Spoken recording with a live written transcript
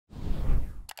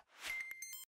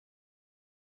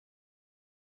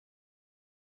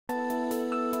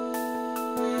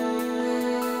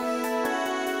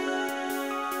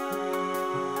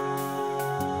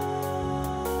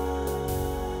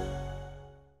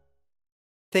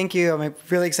Thank you. I'm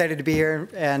really excited to be here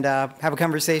and have a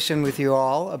conversation with you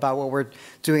all about what we're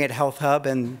doing at Health Hub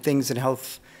and things in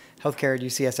healthcare at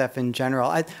UCSF in general.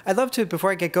 I'd love to, before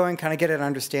I get going, kind of get an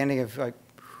understanding of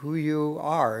who you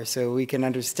are, so we can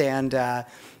understand, what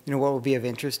will be of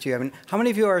interest to you. I mean, how many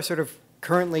of you are sort of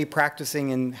currently practicing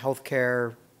in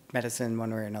healthcare medicine,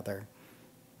 one way or another?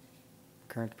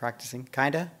 Current practicing,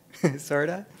 kinda,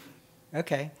 sorta.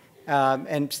 Okay,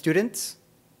 and students?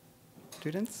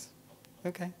 Students?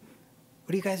 Okay.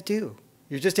 What do you guys do?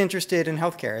 You're just interested in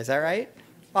healthcare, is that right?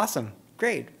 Awesome.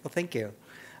 Great. Well, thank you.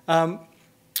 I'm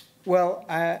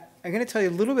going to tell you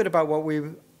a little bit about what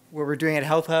we're doing at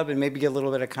Health Hub and maybe get a little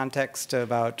bit of context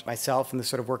about myself and the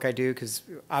sort of work I do, because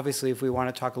obviously if we want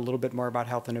to talk a little bit more about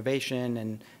health innovation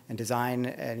and design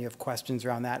and you have questions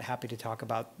around that, happy to talk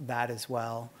about that as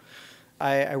well.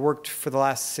 I worked for the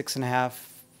last 6.5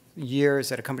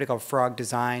 years at a company called Frog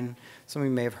Design. Some of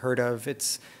you may have heard of.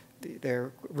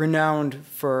 They're renowned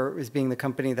as being the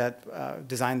company that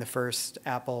designed the first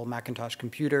Apple Macintosh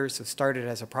computer, so started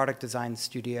as a product design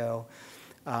studio,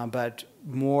 but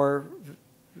more,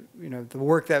 the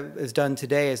work that is done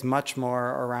today is much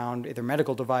more around either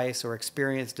medical device or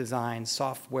experience design,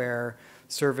 software,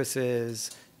 services,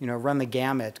 run the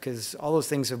gamut, because all those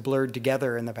things have blurred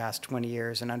together in the past 20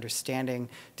 years, and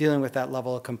dealing with that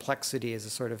level of complexity is a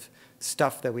sort of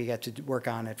stuff that we get to work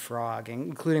on at Frog,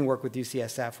 including work with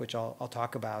UCSF, which I'll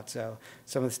talk about. So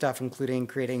some of the stuff including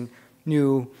creating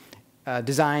new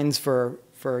designs for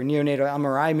neonatal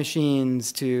MRI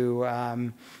machines to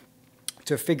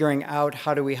figuring out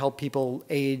how do we help people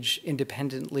age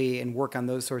independently and work on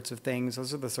those sorts of things.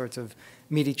 Those are the sorts of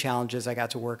meaty challenges I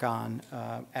got to work on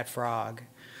at Frog.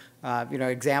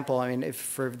 Example, if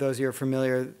for those of you who are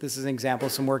familiar, this is an example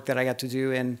of some work that I got to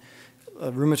do in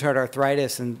rheumatoid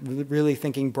arthritis and really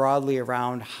thinking broadly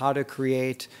around how to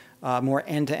create more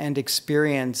end-to-end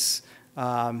experience.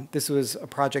 This was a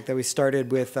project that we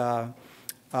started with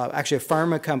actually a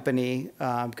pharma company,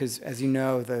 because as you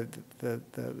know, the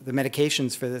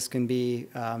medications for this can be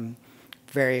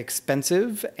very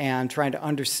expensive, and trying to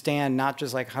understand not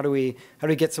just like how do we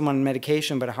get someone on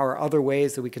medication, but how are other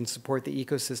ways that we can support the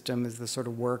ecosystem is the sort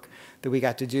of work that we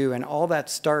got to do. And all that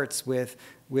starts with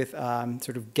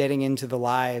sort of getting into the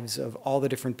lives of all the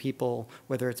different people,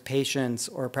 whether it's patients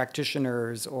or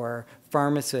practitioners or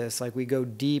pharmacists. Like, we go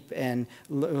deep and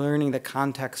learning the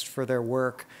context for their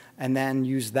work, and then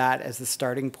use that as the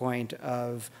starting point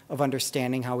of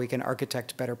understanding how we can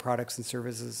architect better products and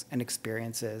services and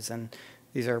experiences. And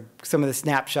these are some of the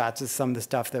snapshots of some of the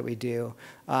stuff that we do.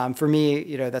 For me,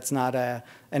 that's not an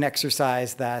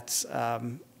exercise that's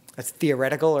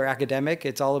theoretical or academic.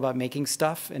 It's all about making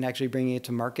stuff and actually bringing it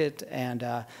to market. And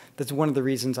that's one of the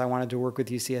reasons I wanted to work with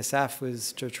UCSF,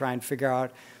 was to try and figure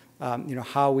out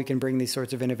how we can bring these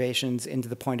sorts of innovations into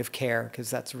the point of care,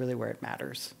 because that's really where it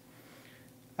matters.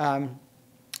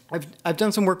 I've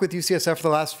done some work with UCSF for the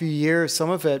last few years. Some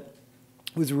of it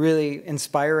was really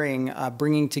inspiring,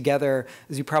 bringing together,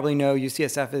 as you probably know,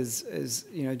 UCSF is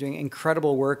doing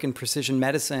incredible work in precision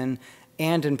medicine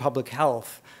and in public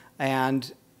health.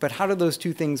 But how do those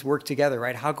two things work together,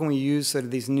 right? How can we use sort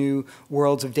of these new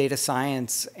worlds of data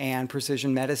science and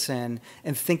precision medicine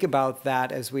and think about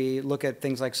that as we look at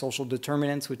things like social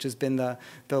determinants, which has been the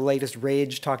latest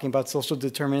rage, talking about social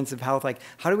determinants of health. Like,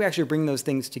 how do we actually bring those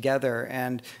things together?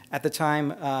 And at the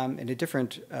time, in a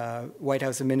different White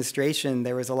House administration,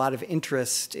 there was a lot of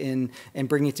interest in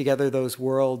bringing together those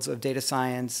worlds of data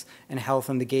science and health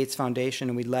and the Gates Foundation,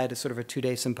 and we led a sort of a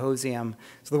 2-day symposium.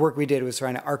 So the work we did was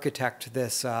trying to architect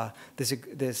this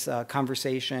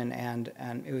conversation,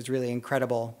 and it was really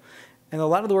incredible. And a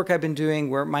lot of the work I've been doing,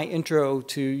 where my intro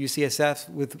to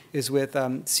UCSF is with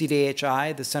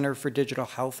CDHI, the Center for Digital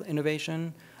Health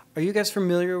Innovation. Are you guys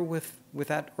familiar with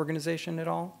that organization at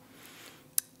all?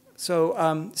 So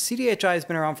CDHI has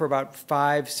been around for about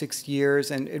 5-6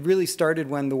 years, and it really started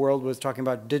when the world was talking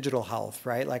about digital health,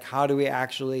 right? Like, how do we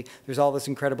actually, there's all this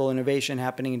incredible innovation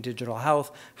happening in digital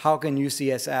health. How can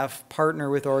UCSF partner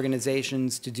with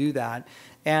organizations to do that?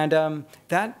 And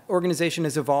that organization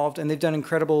has evolved, and they've done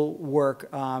incredible work.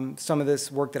 Some of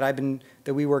this work that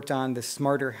we worked on, the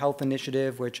Smarter Health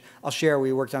Initiative, which I'll share.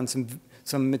 We worked on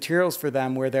some materials for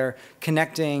them where they're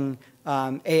connecting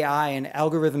AI and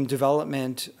algorithm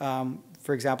development.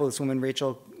 For example, this woman,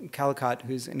 Rachel Calicott,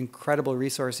 who's an incredible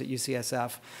resource at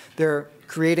UCSF, they're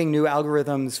creating new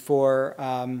algorithms for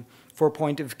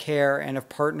point of care, and have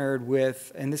partnered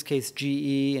with, in this case,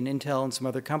 GE and Intel and some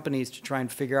other companies to try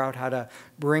and figure out how to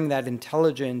bring that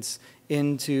intelligence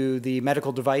into the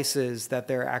medical devices that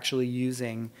they're actually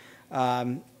using.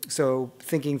 So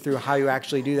thinking through how you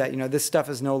actually do that, this stuff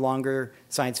is no longer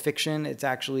science fiction. It's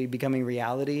actually becoming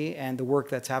reality, and the work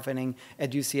that's happening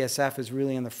at UCSF is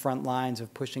really on the front lines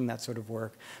of pushing that sort of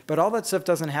work. But all that stuff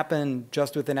doesn't happen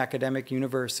just within academic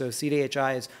universe. So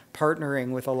CDHI is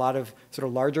partnering with a lot of sort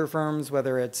of larger firms,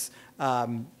 whether it's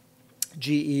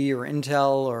GE or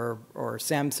Intel or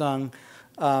Samsung.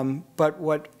 But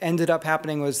what ended up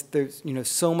happening was there's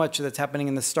so much that's happening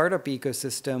in the startup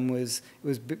ecosystem was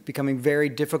becoming very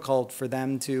difficult for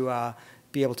them to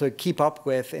be able to keep up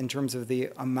with in terms of the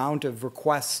amount of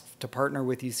requests to partner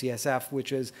with UCSF,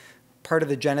 which is part of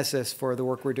the genesis for the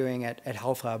work we're doing at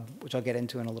Health Hub, which I'll get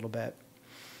into in a little bit.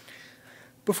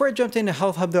 Before I jumped into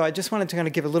Health Hub, though, I just wanted to kind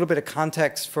of give a little bit of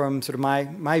context from sort of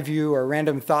my view or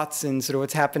random thoughts in sort of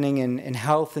what's happening in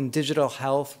health and digital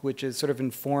health, which has sort of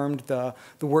informed the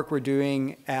work we're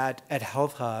doing at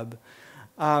Health Hub.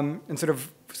 And sort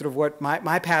of what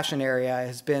my passion area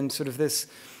has been sort of this,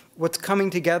 what's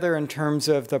coming together in terms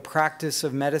of the practice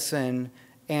of medicine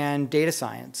and data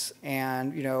science.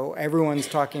 And, everyone's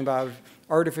talking about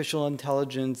artificial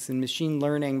intelligence and machine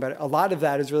learning, but a lot of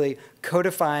that is really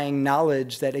codifying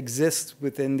knowledge that exists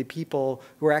within the people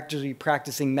who are actually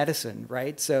practicing medicine,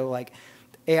 right? So like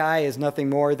AI is nothing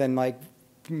more than like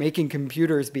making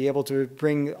computers be able to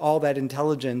bring all that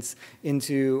intelligence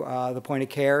into the point of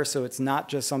care. So it's not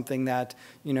just something that,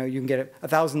 you can get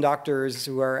 1,000 doctors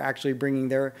who are actually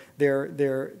bringing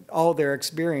all their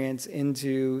experience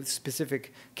into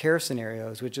specific care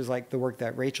scenarios, which is like the work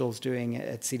that Rachel's doing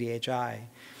at CDHI.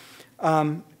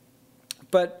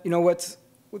 But, what's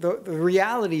the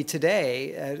reality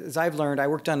today, as I've learned, I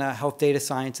worked on a health data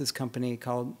sciences company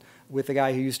with a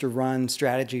guy who used to run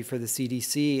strategy for the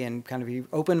CDC, and kind of he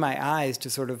opened my eyes to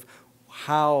sort of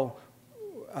how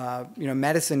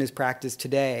medicine is practiced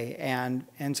today, and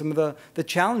some of the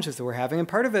challenges that we're having. And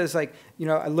part of it is like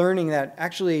learning that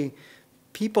actually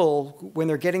people, when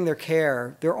they're getting their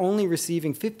care, they're only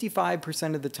receiving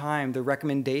 55% of the time the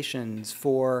recommendations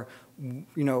for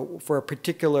for a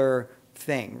particular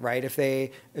thing, right?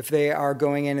 If they are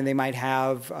going in and they might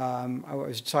have, I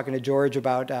was talking to George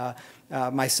about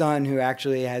my son who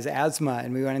actually has asthma,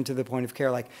 and we went into the point of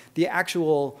care, like the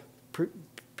actual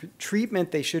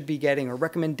treatment they should be getting or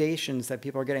recommendations that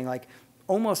people are getting, like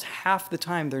almost half the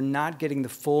time they're not getting the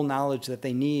full knowledge that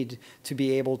they need to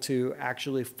be able to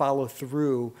actually follow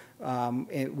through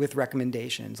with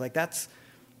recommendations. Like that's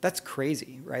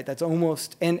crazy, right? That's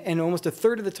almost, and almost a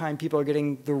third of the time people are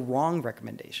getting the wrong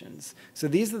recommendations. So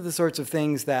these are the sorts of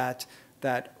things that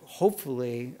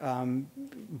hopefully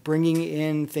bringing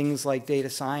in things like data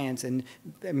science and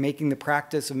making the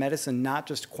practice of medicine not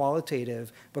just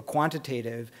qualitative but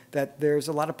quantitative, that there's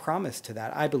a lot of promise to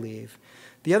that, I believe.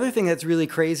 The other thing that's really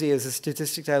crazy is a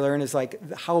statistic I learned is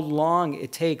like how long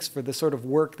it takes for the sort of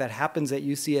work that happens at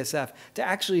UCSF to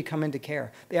actually come into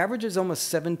care. The average is almost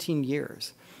 17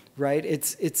 years. Right?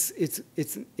 That's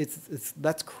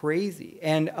crazy.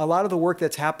 And a lot of the work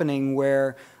that's happening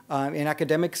where in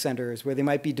academic centers where they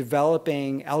might be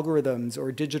developing algorithms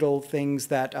or digital things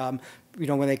that,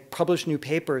 when they publish new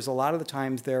papers, a lot of the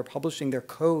times they're publishing their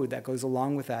code that goes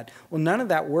along with that. Well, none of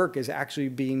that work is actually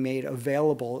being made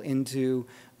available into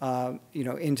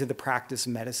the practice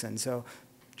of medicine. So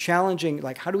challenging,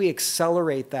 like how do we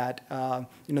accelerate that,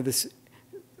 this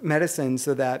medicine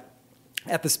so that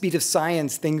at the speed of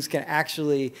science, things can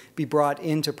actually be brought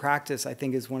into practice, I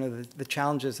think is one of the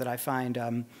challenges that I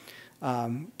find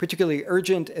particularly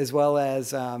urgent as well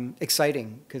as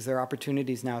exciting, because there are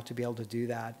opportunities now to be able to do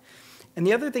that. And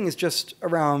the other thing is just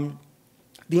around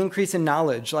the increase in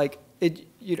knowledge. Like,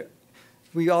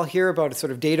 we all hear about a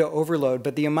sort of data overload,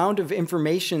 but the amount of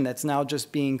information that's now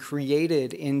just being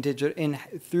created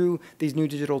through these new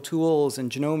digital tools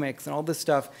and genomics and all this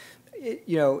stuff,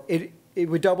 it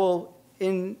would double.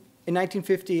 In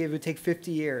 1950, it would take 50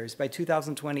 years. By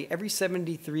 2020, every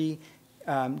 73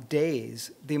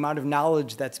 days, the amount of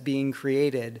knowledge that's being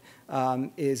created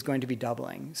is going to be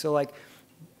doubling. So like,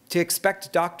 to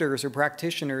expect doctors or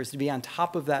practitioners to be on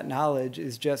top of that knowledge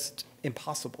is just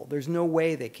impossible. There's no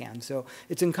way they can. So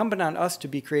it's incumbent on us to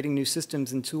be creating new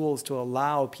systems and tools to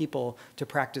allow people to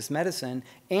practice medicine,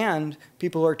 and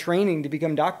people who are training to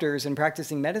become doctors and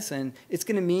practicing medicine. It's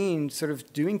going to mean sort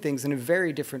of doing things in a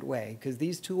very different way, because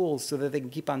these tools, so that they can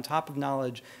keep on top of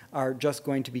knowledge, are just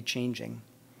going to be changing.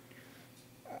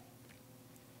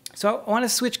 So I want to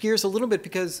switch gears a little bit,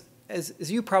 because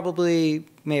as you probably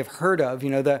may have heard of,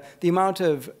 the amount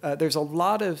of, there's a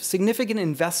lot of significant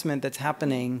investment that's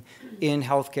happening in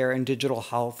healthcare and digital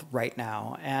health right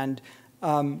now. And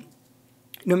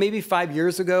maybe 5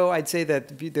 years ago, I'd say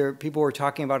that people were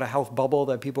talking about a health bubble,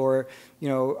 that people were,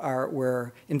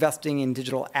 were investing in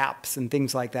digital apps and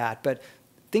things like that. But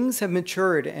things have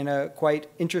matured in a quite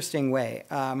interesting way.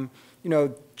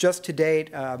 Just to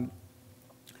date,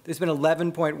 there's been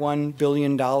 $11.1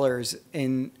 billion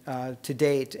to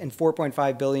date and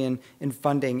 $4.5 billion in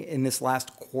funding in this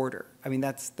last quarter. I mean,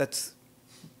 that's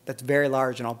very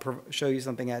large, and I'll show you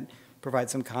something that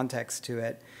provides some context to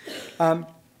it. But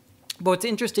what's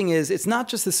interesting is it's not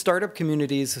just the startup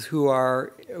communities who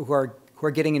are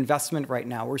getting investment right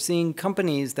now. We're seeing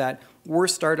companies that were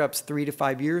startups 3 to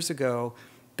 5 years ago.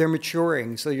 They're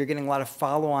maturing, so you're getting a lot of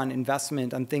follow-on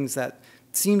investment on things that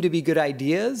seem to be good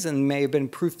ideas and may have been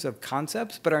proofs of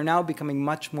concepts, but are now becoming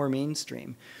much more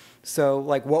mainstream. So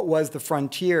like what was the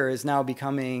frontier is now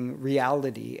becoming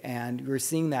reality, and we're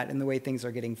seeing that in the way things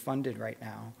are getting funded right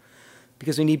now.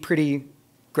 Because we need pretty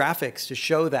graphics to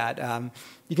show that.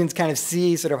 You can kind of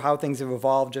see sort of how things have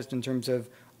evolved just in terms of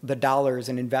the dollars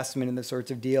and investment in the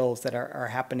sorts of deals that are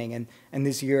happening, and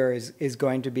this year is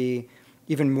going to be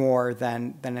even more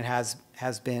than it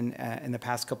has been in the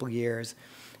past couple of years.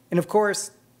 And of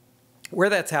course, where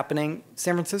that's happening,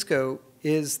 San Francisco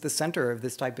is the center of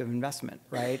this type of investment,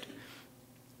 right?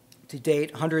 To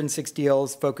date, 106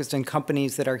 deals focused on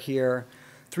companies that are here,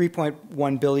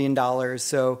 $3.1 billion.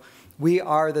 So we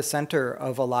are the center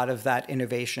of a lot of that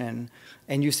innovation.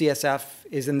 And UCSF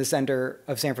is in the center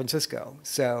of San Francisco.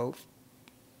 So,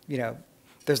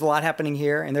 there's a lot happening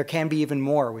here, and there can be even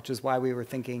more, which is why we were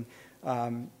thinking,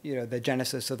 the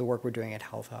genesis of the work we're doing at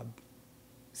Health Hub.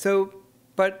 So,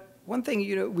 but one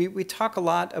thing, we talk a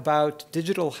lot about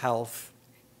digital health,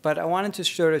 but I wanted to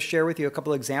sort of share with you a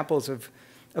couple examples of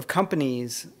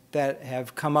companies that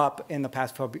have come up in the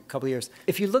past couple of years.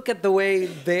 If you look at the way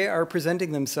they are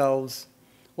presenting themselves,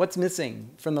 what's missing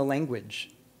from the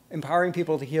language? Empowering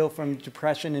people to heal from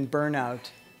depression and burnout,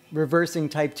 reversing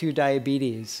type 2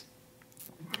 diabetes,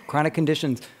 chronic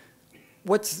conditions.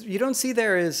 What you don't see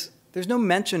there is there's no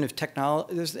mention of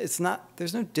technology. There's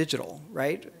no digital,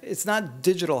 right? It's not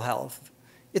digital health.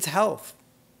 It's health.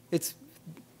 At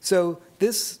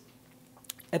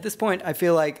this point, I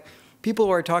feel like people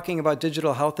are talking about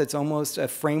digital health. It's almost a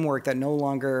framework that no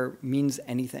longer means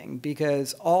anything,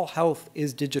 because all health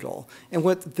is digital. And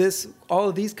all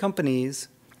of these companies,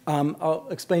 I'll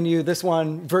explain to you this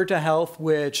one, Virta Health,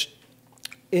 which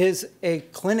is a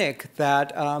clinic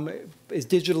that is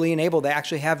digitally enabled. They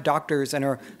actually have doctors and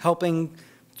are helping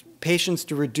patients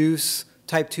to reduce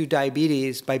type 2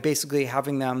 diabetes by basically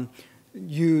having them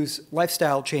use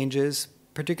lifestyle changes,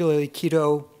 particularly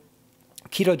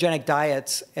ketogenic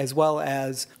diets, as well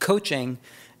as coaching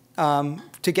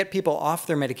to get people off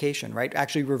their medication, right?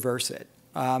 Actually reverse it.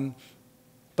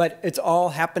 But it's all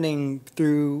happening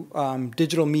through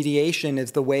digital mediation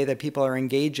is the way that people are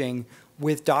engaging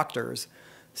with doctors.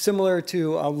 Similar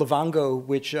to Livongo,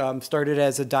 which started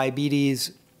as a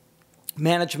diabetes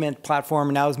management platform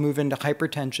and now has moved into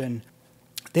hypertension.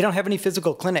 They don't have any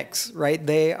physical clinics, right?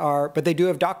 But they do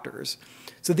have doctors.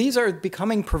 So these are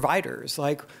becoming providers.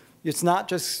 Like, it's not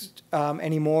just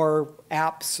anymore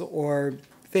apps or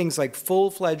things. Like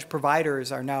full-fledged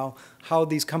providers are now how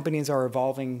these companies are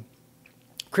evolving.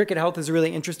 Cricket Health is a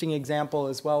really interesting example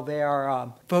as well. They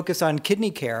are focused on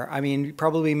kidney care. I mean,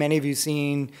 probably many of you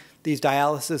seen these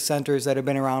dialysis centers that have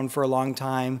been around for a long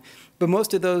time. But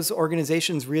most of those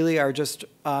organizations really are just,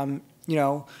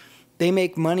 they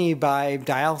make money by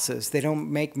dialysis. They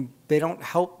don't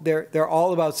help, they're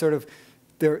all about sort of,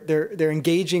 they're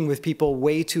engaging with people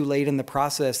way too late in the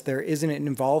process. There isn't an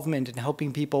involvement in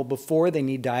helping people before they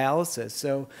need dialysis.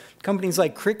 So companies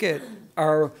like Cricket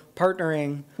are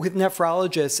partnering with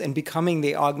nephrologists and becoming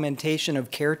the augmentation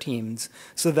of care teams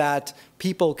so that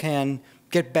people can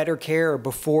get better care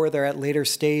before they're at later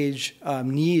stage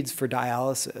needs for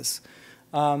dialysis.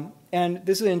 And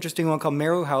this is an interesting one called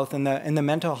Meru Health in the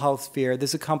mental health sphere.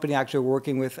 This is a company actually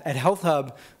working with at Health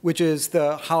Hub, which is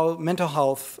how mental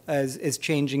health is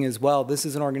changing as well. This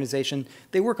is an organization,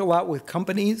 they work a lot with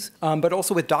companies, but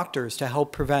also with doctors to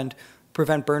help prevent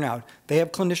burnout. They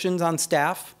have clinicians on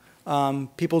staff.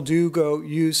 People do go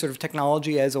use sort of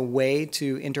technology as a way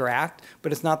to interact,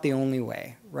 but it's not the only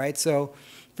way, right? So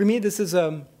for me, this is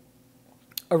a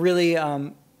really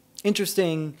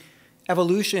interesting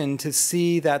evolution to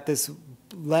see that this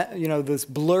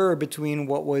blur between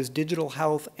what was digital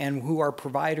health and who are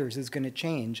providers is going to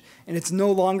change. And it's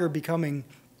no longer becoming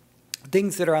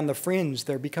things that are on the fringe.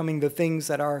 They're becoming the things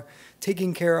that are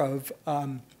taking care of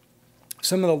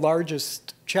some of the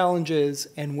largest challenges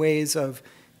and ways of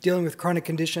dealing with chronic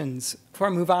conditions. Before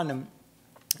I move on,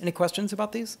 any questions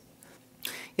about these?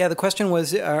 Yeah, the question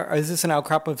was, is this an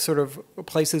outcrop of sort of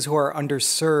places who are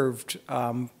underserved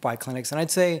by clinics? And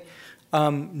I'd say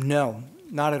no,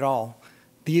 not at all.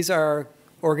 These are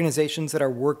organizations that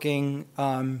are working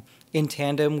in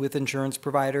tandem with insurance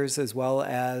providers as well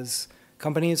as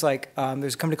companies like,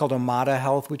 there's a company called Omada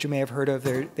Health, which you may have heard of.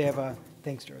 They have a,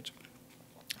 thanks, George,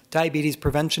 diabetes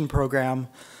prevention program.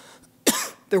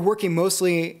 They're working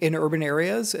mostly in urban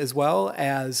areas as well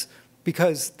as,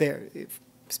 because they're,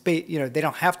 they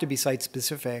don't have to be site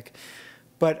specific,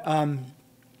 but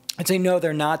I'd say no,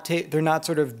 they're not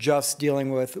sort of just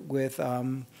dealing with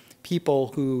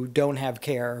people who don't have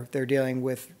care. They're dealing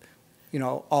with,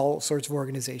 all sorts of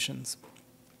organizations.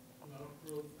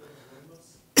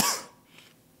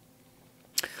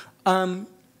 I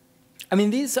mean,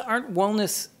 these aren't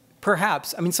wellness,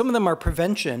 perhaps. I mean, some of them are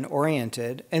prevention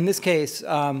oriented in this case,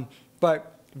 but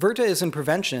Virta isn't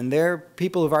prevention. They're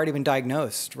people who've already been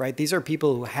diagnosed, right? These are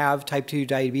people who have type 2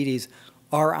 diabetes,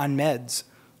 are on meds,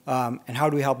 and how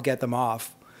do we help get them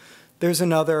off? There's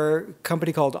another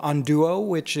company called Onduo,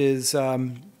 which is,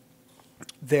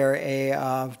 they're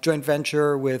a joint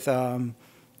venture with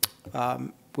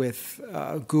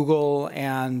Google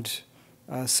and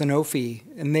Sanofi,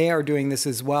 and they are doing this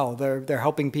as well. They're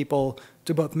helping people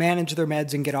to both manage their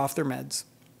meds and get off their meds.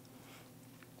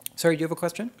 Sorry, do you have a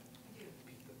question?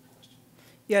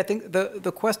 Yeah, I think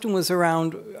the question was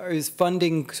around, is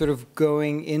funding sort of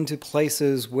going into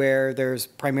places where there's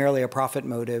primarily a profit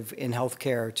motive in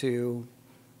healthcare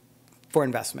for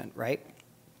investment, right?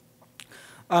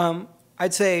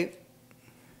 I'd say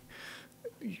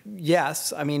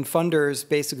yes. I mean, funders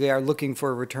basically are looking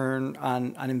for a return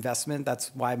on investment.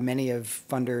 That's why many of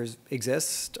funders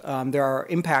exist. There are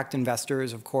impact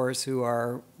investors, of course,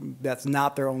 that's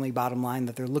not their only bottom line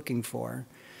that they're looking for.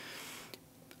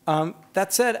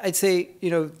 That said, I'd say,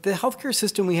 the healthcare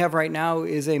system we have right now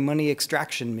is a money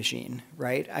extraction machine,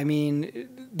 right? I mean,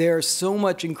 there's so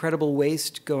much incredible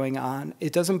waste going on.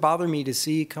 It doesn't bother me to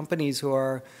see companies who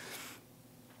are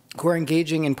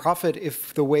engaging in profit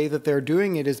if the way that they're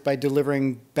doing it is by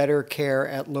delivering better care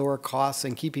at lower costs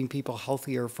and keeping people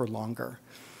healthier for longer,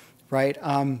 right?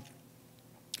 And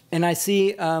I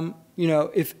see,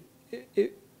 if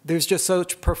there's just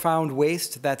such profound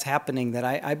waste that's happening that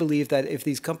I believe that if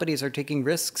these companies are taking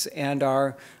risks and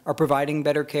are providing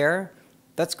better care,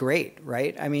 that's great,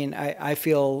 right? I mean, I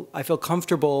feel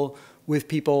comfortable with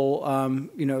people,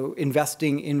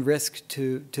 investing in risk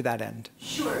to that end.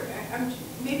 Sure.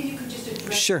 Maybe you could just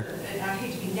address, sure. And I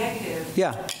hate to be negative,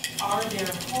 yeah. But are there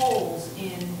holes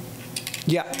in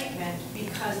yeah. treatment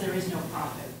because there is no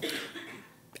profit?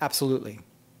 Absolutely.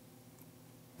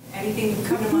 Anything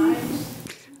come to mind?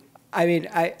 I mean,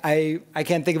 I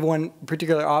can't think of one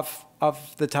particular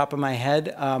off the top of my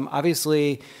head.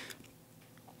 Obviously,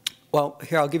 well,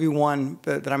 here, I'll give you one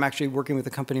that I'm actually working with a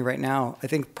company right now. I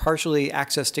think partially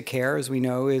access to care, as we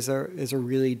know, is a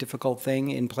really difficult thing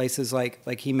in places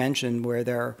like he mentioned, where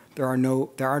there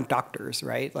aren't doctors,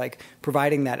 right? Like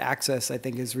providing that access, I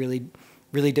think, is really,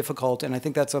 really difficult, and I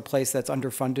think that's a place that's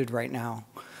underfunded right now.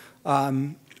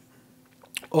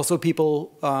 Also,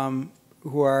 people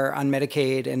who are on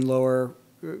Medicaid and lower,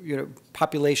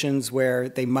 populations where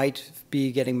they might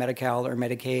be getting Medi-Cal or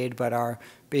Medicaid, but are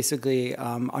basically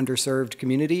underserved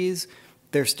communities,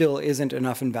 there still isn't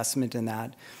enough investment in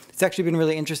that. It's actually been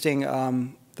really interesting.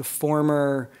 The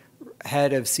former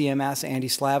head of CMS, Andy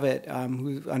Slavitt,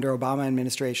 who's under Obama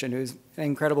administration, who's an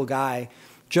incredible guy,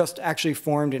 just actually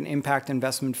formed an impact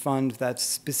investment fund that's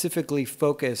specifically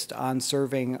focused on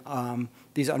serving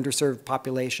these underserved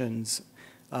populations.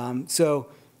 So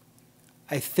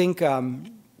I think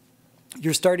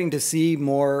you're starting to see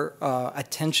more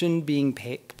attention being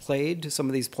played to some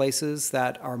of these places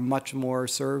that are much more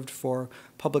served for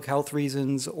public health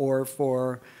reasons or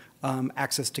for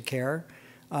access to care.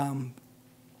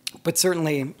 But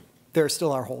certainly, there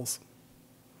still are holes.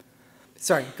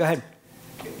 Sorry, go ahead.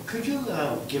 Could you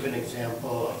give an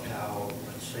example of how,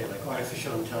 let's say, like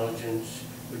artificial intelligence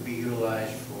would be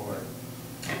utilized for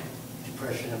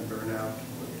depression and burnout?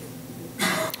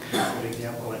 An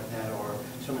example like that, or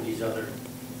some of these other,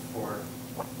 or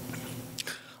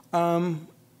how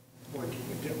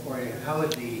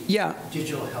would the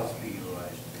digital health be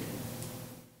utilized?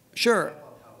 Sure.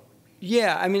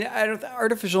 Yeah, I mean,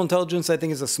 artificial intelligence, I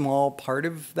think, is a small part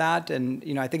of that, and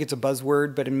I think it's a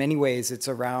buzzword, but in many ways, it's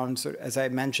around, sort of, as I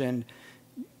mentioned,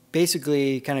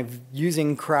 basically kind of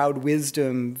using crowd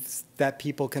wisdom that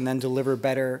people can then deliver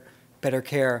better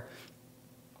care.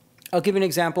 I'll give an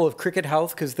example of Cricket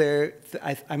Health because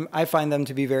I find them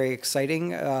to be very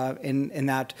exciting in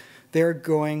that they're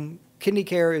going. Kidney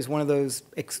care is one of those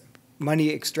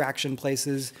money extraction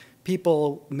places.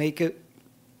 People make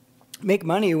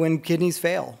money when kidneys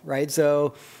fail, right?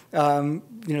 So,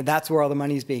 that's where all the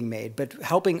money is being made. But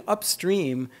helping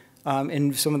upstream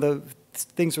in some of the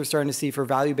things we're starting to see for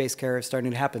value-based care is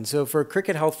starting to happen. So for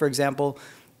Cricket Health, for example,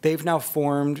 they've now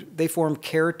formed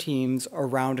care teams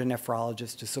around a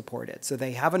nephrologist to support it. So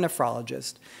they have a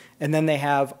nephrologist, and then they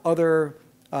have other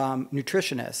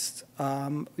nutritionists,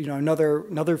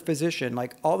 another physician,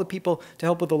 like all the people to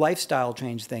help with the lifestyle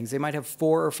change things. They might have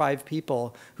 4 or 5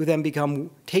 people who then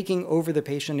become taking over the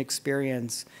patient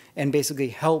experience and basically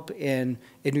help in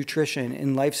nutrition,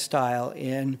 in lifestyle,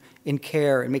 in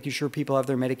care, and making sure people have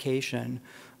their medication.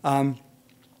 And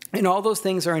all those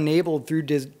things are enabled through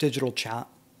digital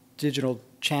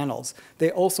channels.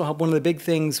 They also help. One of the big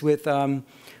things with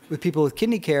people with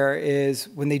kidney care is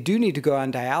when they do need to go on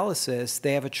dialysis,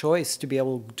 they have a choice to be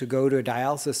able to go to a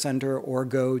dialysis center or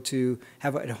go to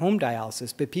have at-home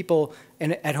dialysis. But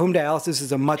and at-home dialysis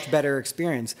is a much better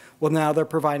experience. Well, now they're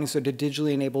providing sort of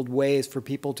digitally enabled ways for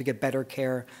people to get better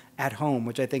care at home,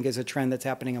 which I think is a trend that's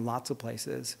happening in lots of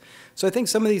places. So I think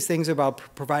some of these things are about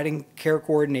providing care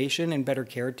coordination and better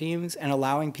care teams and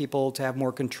allowing people to have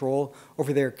more control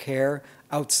over their care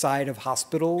outside of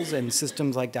hospitals and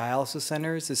systems like dialysis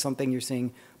centers is something you're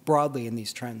seeing broadly in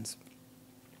these trends.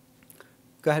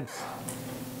 Go ahead.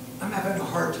 I'm having a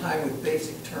hard time with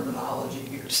basic terminology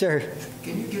here. Sure.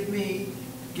 Can you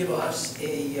give us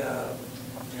the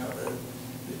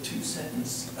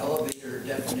 2-sentence elevator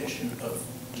definition of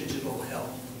digital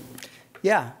health?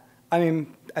 Yeah. I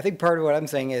mean, I think part of what I'm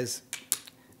saying is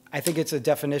I think it's a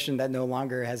definition that no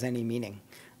longer has any meaning.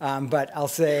 But I'll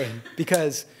say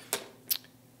because...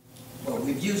 Well,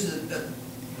 we've used it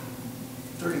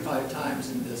 35 times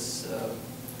in this.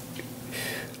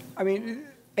 I mean,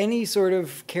 any sort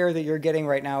of care that you're getting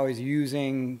right now is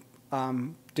using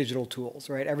digital tools,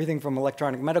 right? Everything from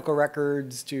electronic medical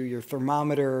records to your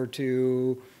thermometer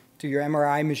to your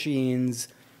MRI machines.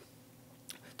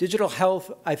 Digital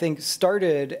health, I think,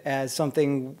 started as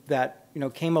something that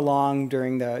came along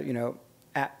during the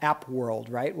app world,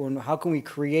 right? How can we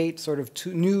create sort of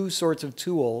new sorts of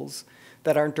tools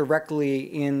that aren't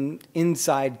directly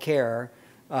inside care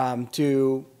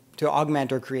to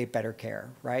augment or create better care,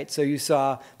 right? So you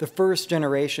saw the first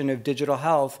generation of digital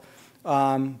health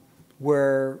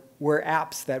were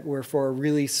apps that were for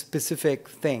really specific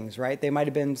things, right? They might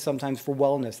have been sometimes for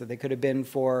wellness, that they could have been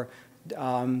for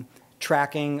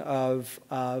tracking of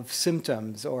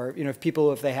symptoms, or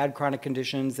if they had chronic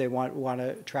conditions, they want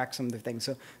to track some of the things.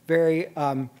 So very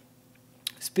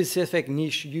specific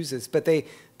niche uses, but they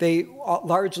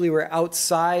largely were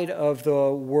outside of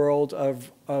the world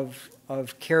of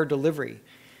care delivery.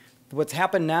 What's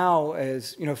happened now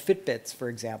is, Fitbits, for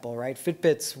example, right?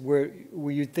 Fitbits, where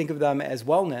you think of them as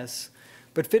wellness,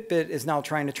 but Fitbit is now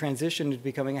trying to transition to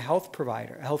becoming a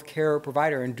healthcare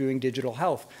provider and doing digital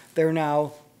health. They're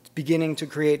now beginning to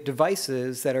create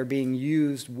devices that are being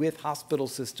used with hospital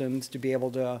systems to be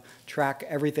able to track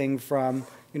everything from,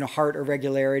 heart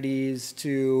irregularities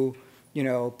to,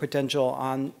 potential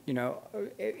on,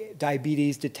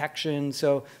 diabetes detection.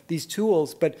 So these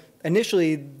tools, but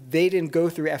initially they didn't go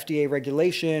through FDA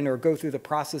regulation or go through the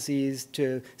processes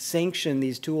to sanction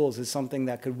these tools as something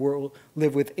that could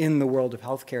live within the world of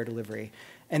healthcare delivery.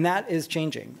 And that is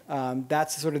changing.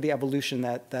 That's sort of the evolution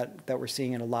that we're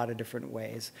seeing in a lot of different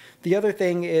ways. The other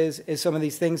thing is some of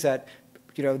these things that,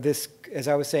 this, as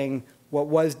I was saying, what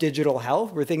was digital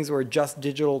health, where things were just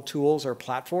digital tools or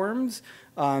platforms,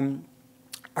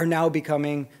 are now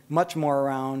becoming much more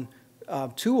around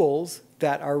tools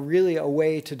that are really a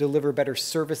way to deliver better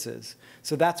services.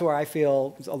 So that's where I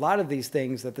feel a lot of these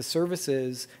things, that the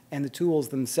services and the tools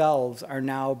themselves are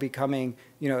now becoming,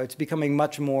 it's becoming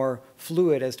much more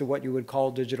fluid as to what you would call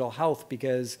digital health,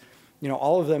 because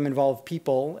all of them involve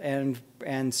people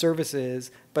and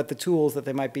services, but the tools that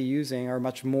they might be using are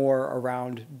much more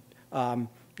around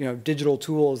digital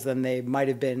tools than they might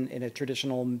have been in a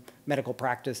traditional medical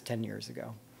practice 10 years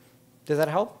ago. Does that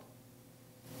help?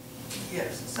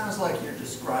 Yes, it sounds like you're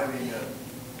describing a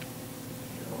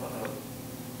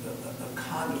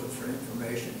conduit for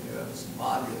information. You have this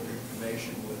body of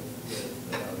information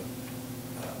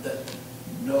that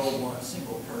no one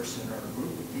single person or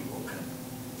group of people can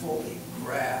fully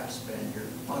grasp, and you're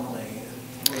funneling it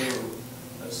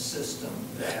through a system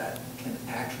that can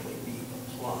actually be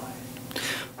applied.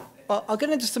 Well, I'll get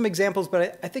into some examples,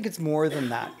 but I think it's more than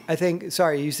that. I think,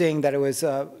 sorry, you saying that it was,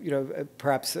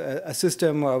 perhaps a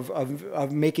system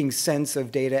of making sense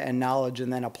of data and knowledge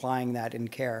and then applying that in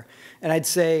care. And I'd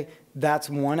say that's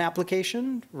one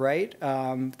application, right?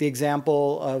 The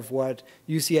example of what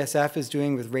UCSF is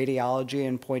doing with radiology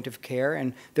and point of care,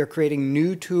 and they're creating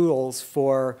new tools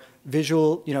for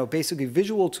visual, basically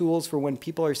visual tools for when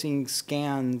people are seeing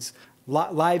scans,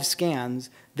 live scans,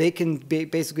 they can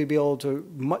basically be able to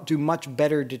do much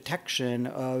better detection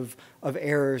of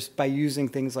errors by using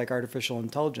things like artificial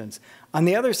intelligence. On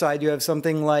the other side, you have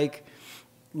something like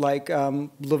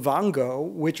Livongo,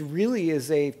 which really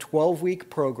is a 12-week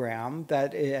program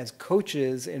that has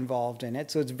coaches involved in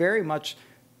it. So it's very much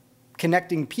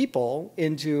connecting people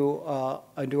into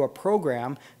a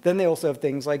program. Then they also have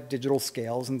things like digital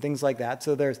scales and things like that.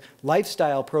 So there's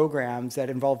lifestyle programs that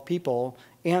involve people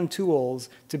and tools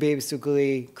to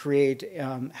basically create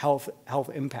health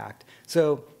impact.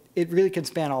 So it really can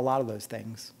span a lot of those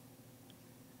things.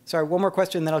 Sorry, one more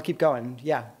question, then I'll keep going.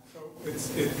 Yeah. It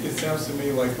sounds to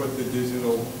me like what the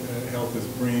digital health is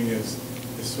bringing is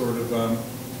sort of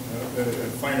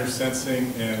finer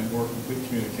sensing and more complete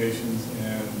communications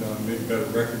and maybe better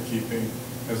record keeping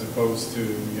as opposed to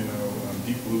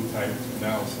deep blue type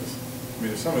analysis. I mean,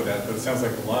 there's some of that, but it sounds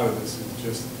like a lot of this is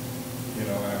just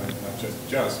not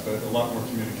just, but a lot more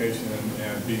communication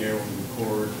and being able to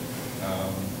record.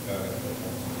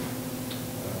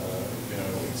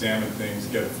 Examine things,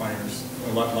 get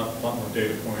a lot more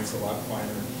data points, a lot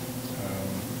finer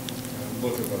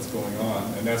look at what's going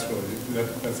on, and that's really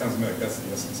that sounds like that's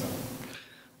the essence of it.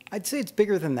 I'd say it's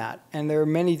bigger than that, and there are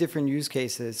many different use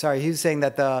cases. Sorry, he was saying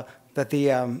that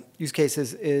the use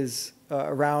cases is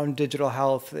around digital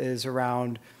health, is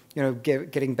around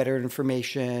getting better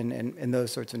information and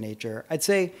those sorts of nature. I'd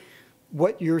say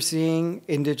what you're seeing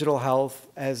in digital health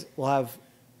will have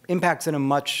impacts in a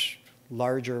much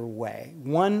larger way.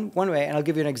 One way, and I'll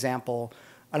give you an example.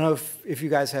 I don't know if you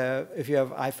guys have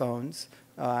iPhones.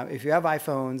 If you have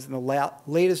iPhones, and the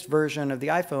latest version of the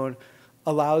iPhone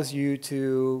allows you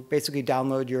to basically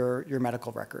download your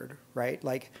medical record, right?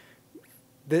 Like,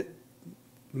 that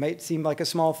might seem like a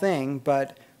small thing,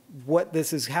 but what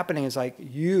this is happening is like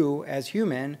you as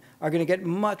human are going to get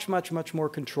much, much, much more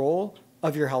control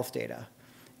of your health data.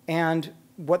 And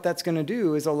what that's going to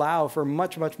do is allow for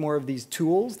much, much more of these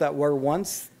tools that were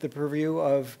once the purview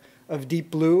of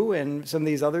Deep Blue and some of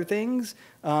these other things.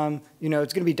 It's going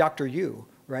to be Dr. You,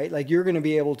 right? Like, you're going to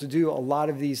be able to do a lot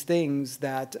of these things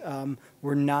that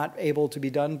were not able to be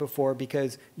done before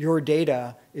because your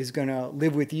data is going to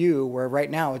live with you, where right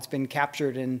now it's been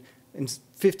captured in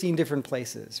 15 different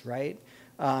places, right?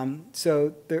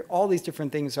 So all these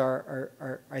different things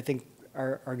I think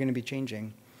are going to be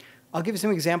changing. I'll give you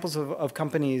some examples of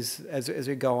companies as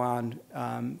we go on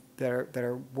that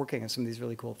are working on some of these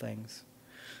really cool things.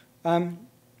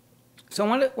 So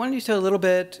I want to tell a little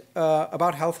bit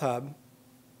about Health Hub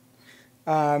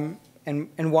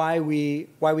and why we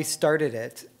started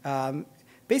it.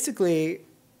 Basically,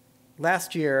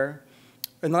 last year,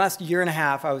 in the last year and a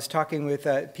half, I was talking with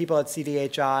people at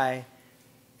CDHI,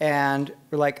 and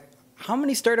we're like, how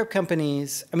many startup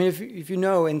companies? I mean, if you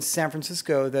know, in San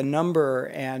Francisco, the number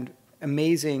and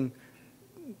amazing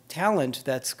talent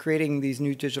that's creating these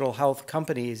new digital health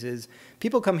companies is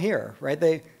people come here, right?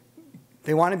 They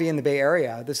want to be in the Bay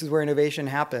Area. This is where innovation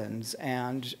happens.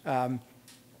 And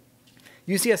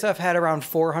UCSF had around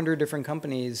 400 different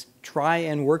companies try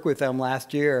and work with them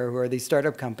last year, who are these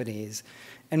startup companies.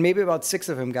 And maybe about 6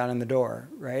 of them got in the door,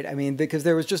 right? I mean, because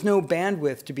there was just no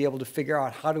bandwidth to be able to figure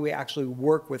out how do we actually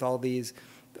work with all these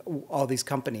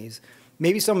companies.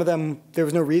 Maybe some of them, there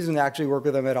was no reason to actually work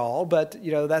with them at all, but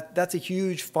that's a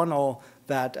huge funnel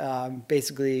that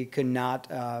basically could not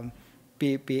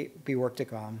be worked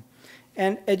upon.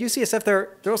 And at UCSF,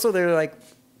 there are like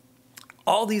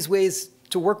all these ways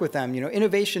to work with them.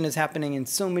 Innovation is happening in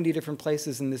so many different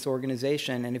places in this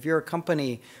organization, and if you're a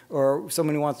company or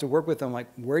someone who wants to work with them, like,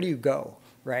 where do you go,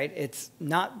 right? It's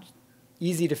not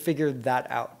easy to figure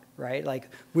that out. Right? Like,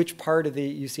 which part of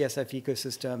the UCSF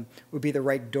ecosystem would be the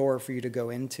right door for you to go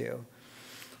into.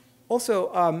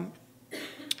 Also,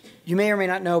 you may or may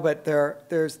not know, but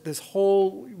there's this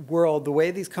whole world. The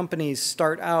way these companies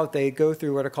start out, they go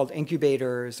through what are called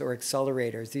incubators or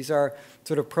accelerators. These are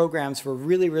sort of programs for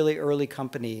really, really early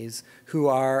companies who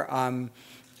are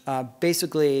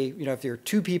basically, if you're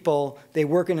 2 people, they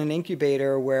work in an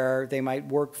incubator where they might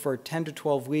work for 10 to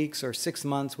 12 weeks or 6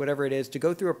 months, whatever it is, to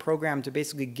go through a program to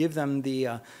basically give them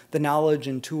the knowledge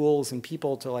and tools and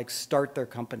people to like start their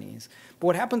companies. But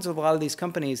what happens with a lot of these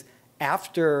companies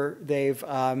after they've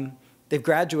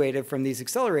graduated from these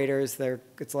accelerators,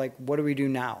 it's like, what do we do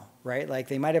now, right? Like,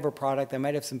 they might have a product, they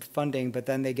might have some funding, but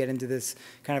then they get into this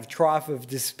kind of trough of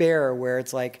despair where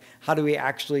it's like, how do we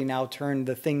actually now turn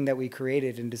the thing that we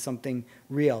created into something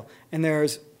real? And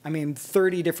there's I mean,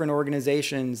 30 different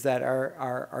organizations that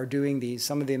are doing these.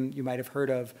 Some of them you might have heard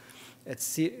of at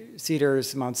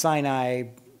Cedars, Mount Sinai,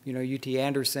 UT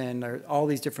Anderson, or all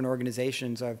these different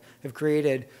organizations have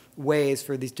created ways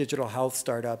for these digital health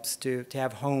startups to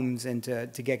have homes and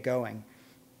to get going.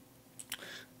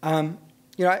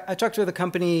 I talked with a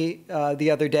company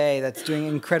the other day that's doing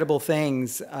incredible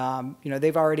things.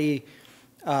 They've already,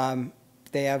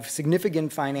 they have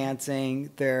significant financing.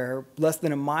 They're less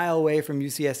than a mile away from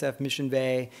UCSF Mission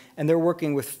Bay, and they're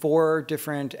working with 4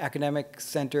 different academic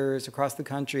centers across the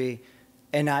country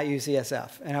and not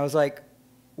UCSF. And I was like,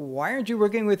 why aren't you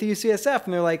working with UCSF?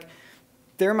 And they're like,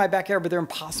 they're in my backyard, but they're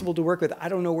impossible to work with. I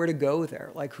don't know where to go there.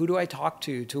 Like, who do I talk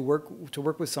to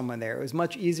work with someone there? It was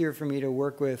much easier for me to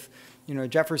work with,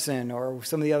 Jefferson or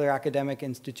some of the other academic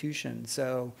institutions.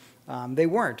 So they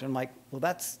weren't. I'm like, well,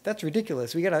 that's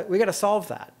ridiculous. We gotta solve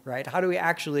that, right? How do we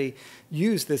actually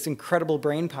use this incredible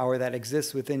brain power that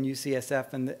exists within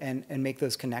UCSF and make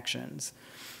those connections?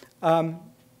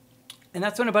 And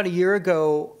that's when about a year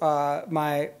ago,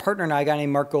 my partner and I, a guy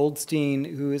named Mark Goldstein,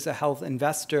 who is a health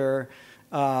investor,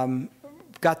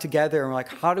 got together and we're like,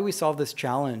 how do we solve this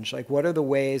challenge? Like, what are the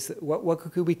ways, what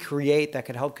could we create that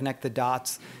could help connect the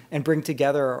dots and bring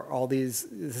together all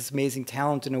this amazing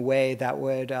talent in a way that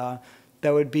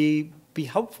would be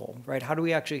helpful, right? How do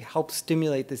we actually help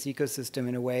stimulate this ecosystem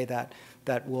in a way that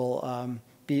will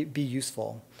be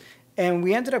useful? And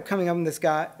we ended up coming up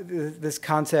with this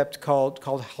concept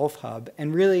called Health Hub.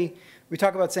 And really, we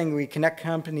talk about saying we connect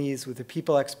companies with the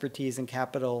people, expertise, and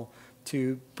capital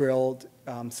to build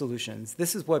solutions.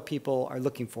 This is what people are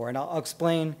looking for. And I'll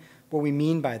explain what we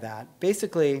mean by that.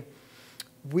 Basically,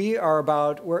 in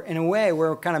a way,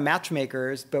 we're kind of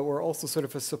matchmakers, but we're also sort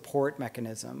of a support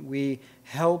mechanism. We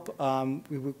help,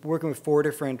 we're working with 4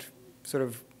 different sort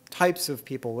of types of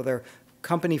people, whether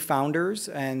company founders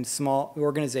and small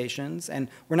organizations. And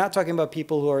we're not talking about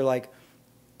people who are like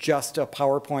just a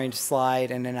PowerPoint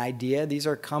slide and an idea. These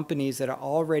are companies that are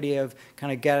already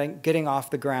kind of getting off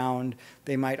the ground.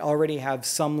 They might already have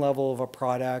some level of a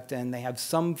product and they have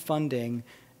some funding,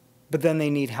 but then they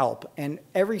need help. And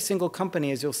every single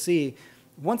company, as you'll see,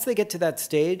 once they get to that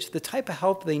stage, the type of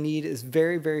help they need is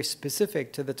very, very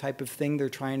specific to the type of thing they're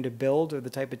trying to build or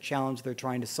the type of challenge they're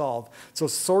trying to solve. So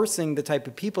sourcing the type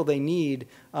of people they need,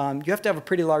 you have to have a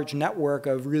pretty large network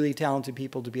of really talented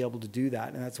people to be able to do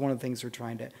that. And that's one of the things we're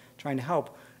trying to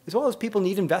help. As well as people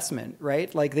need investment,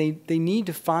 right? Like they need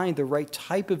to find the right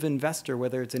type of investor,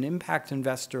 whether it's an impact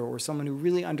investor or someone who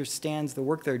really understands the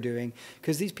work they're doing.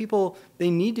 Because these people, they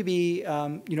need to be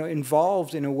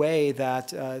involved in a way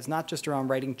that is not just around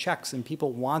writing checks, and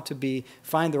people want to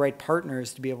find the right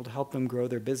partners to be able to help them grow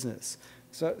their business.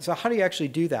 So how do you actually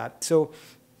do that? So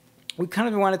we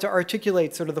kind of wanted to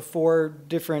articulate sort of the 4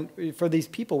 different, for these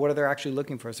people, what are they actually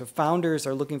looking for. So founders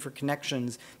are looking for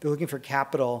connections. They're looking for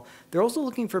capital. They're also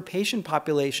looking for patient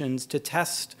populations to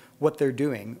test what they're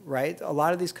doing, right? A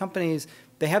lot of these companies,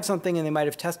 they have something and they might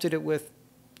have tested it with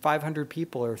 500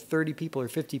 people or 30 people or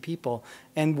 50 people.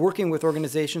 And working with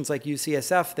organizations like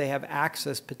UCSF, they have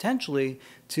access potentially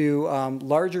to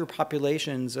larger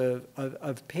populations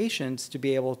of patients to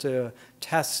be able to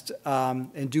test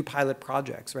and do pilot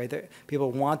projects, right?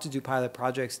 People want to do pilot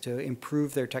projects to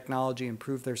improve their technology,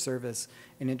 improve their service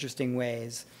in interesting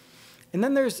ways. And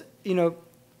then there's,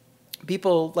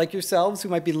 people like yourselves who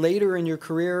might be later in your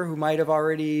career, who might have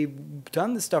already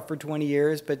done this stuff for 20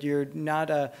 years, but you're not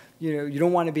you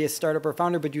don't want to be a startup or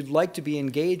founder, but you'd like to be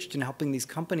engaged in helping these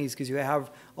companies because you have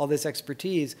all this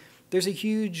expertise. There's a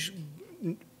huge,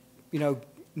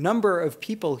 number of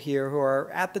people here who are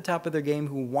at the top of their game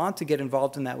who want to get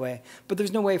involved in that way, but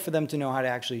there's no way for them to know how to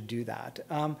actually do that.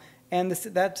 And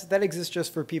that exists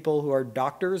just for people who are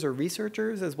doctors or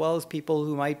researchers, as well as people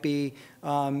who might be,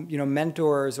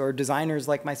 mentors or designers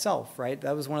like myself, right?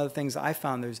 That was one of the things I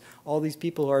found. There's all these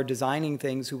people who are designing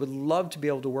things who would love to be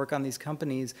able to work on these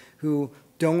companies who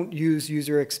don't use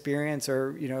user experience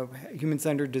or,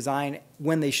 human-centered design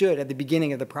when they should at the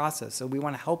beginning of the process. So we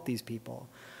want to help these people.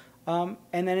 And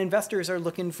then investors are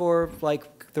looking for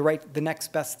the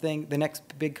next best thing, the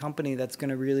next big company that's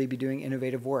going to really be doing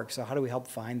innovative work. So how do we help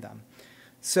find them?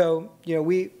 So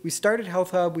we started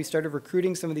Health Hub. We started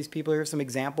recruiting some of these people. Here are some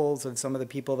examples of some of the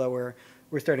people that we're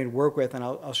starting to work with, and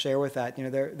I'll share with that.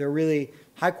 They're really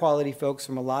high quality folks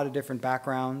from a lot of different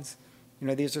backgrounds.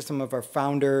 These are some of our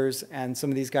founders, and some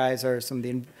of these guys are some of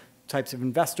the types of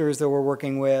investors that we're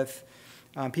working with.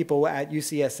 People at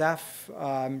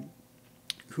UCSF.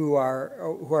 Who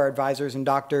are advisors and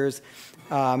doctors,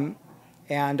 and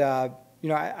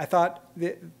I thought,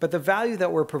 but the value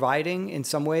that we're providing in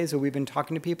some ways that we've been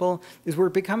talking to people is we're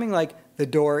becoming like the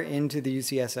door into the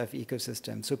UCSF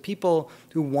ecosystem. So people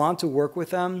who want to work with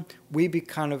them, we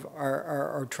kind of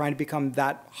are trying to become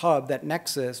that hub, that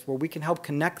nexus where we can help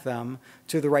connect them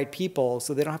to the right people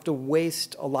so they don't have to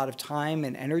waste a lot of time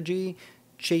and energy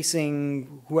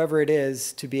chasing whoever it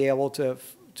is to be able to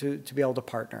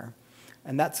partner.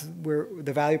 And that's where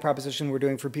the value proposition we're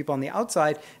doing for people on the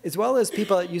outside, as well as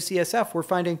people at UCSF. We're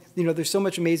finding, there's so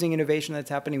much amazing innovation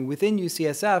that's happening within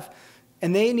UCSF,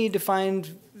 and they need to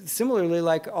find, similarly,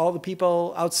 like all the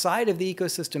people outside of the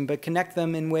ecosystem, but connect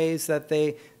them in ways that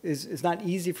is not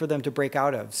easy for them to break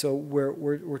out of. So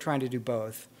we're trying to do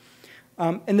both.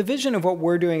 And the vision of what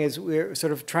we're doing is we're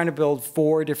sort of trying to build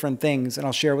 4 different things, and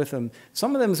I'll share with them.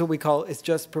 Some of them is what we call, it's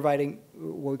just providing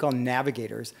what we call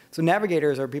navigators. So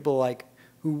navigators are people like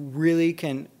who really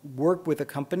can work with a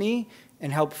company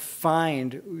and help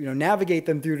find, navigate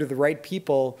them through to the right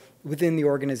people within the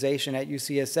organization at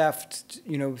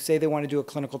UCSF. Say they want to do a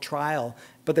clinical trial,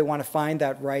 but they want to find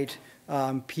that right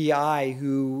PI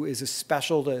who is a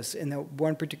specialist in that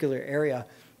one particular area.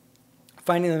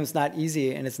 Finding them is not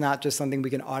easy, and it's not just something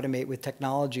we can automate with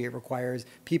technology. It requires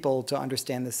people to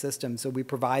understand the system. So we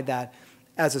provide that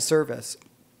as a service.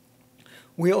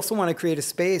 We also want to create a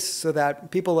space so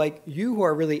that people like you who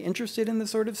are really interested in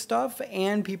this sort of stuff,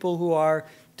 and people who are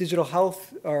digital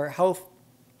health or health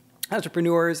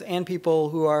entrepreneurs, and people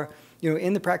who are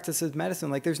in the practice of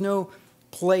medicine, like there's no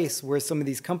place where some of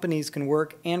these companies can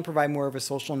work and provide more of a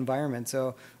social environment.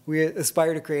 So we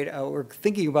aspire to create, we're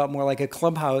thinking about more like a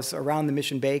clubhouse around the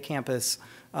Mission Bay campus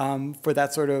for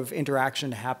that sort of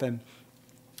interaction to happen.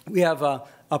 We have a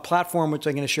platform which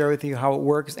I'm going to share with you how it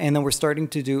works, and then we're starting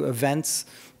to do events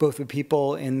both with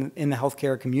people in the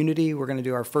healthcare community. We're going to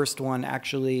do our first one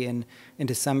actually in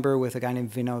December with a guy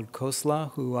named Vinod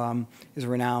Khosla, who is a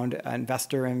renowned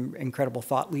investor and incredible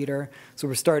thought leader. So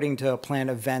we're starting to plan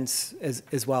events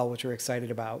as well, which we're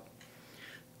excited about.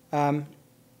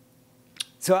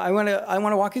 So I want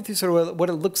to walk you through sort of what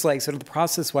it looks like, sort of the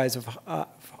process-wise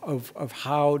of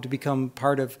how to become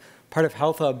part of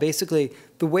Health Hub. Basically,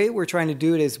 the way we're trying to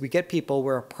do it is we get people,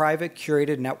 we're a private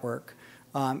curated network.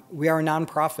 We are a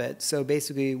nonprofit, so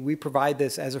basically we provide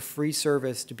this as a free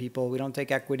service to people. We don't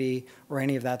take equity or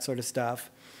any of that sort of stuff.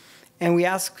 And we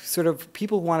ask sort of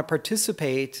people who want to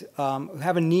participate, who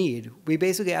have a need, we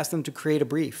basically ask them to create a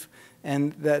brief.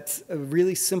 And that's a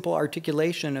really simple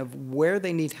articulation of where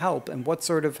they need help and what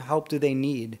sort of help do they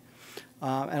need.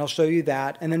 And I'll show you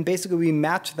that. And then basically we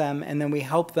match them, and then we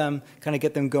help them kind of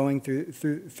get them going through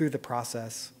the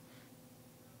process.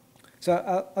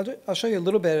 So I'll show you a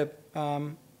little bit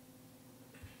behind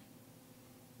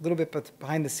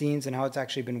the scenes and how it's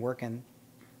actually been working.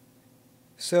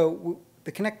 So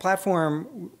the Connect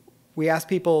platform, we ask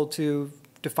people to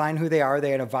define who they are. Are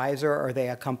they an advisor? Or are they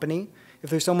a company? If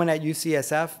there's someone at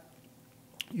UCSF,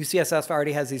 UCSF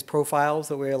already has these profiles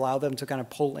that we allow them to kind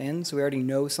of pull in, so we already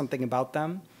know something about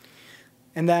them.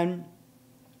 And then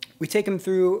we take them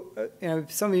through,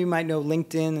 some of you might know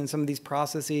LinkedIn and some of these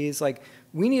processes. Like,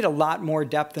 we need a lot more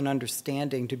depth and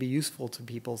understanding to be useful to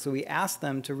people. So we ask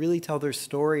them to really tell their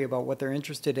story about what they're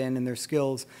interested in and their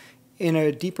skills in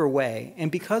a deeper way.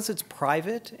 And because it's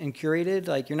private and curated,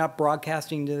 like you're not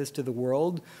broadcasting this to the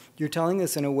world, you're telling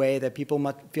this in a way that people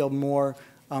might feel more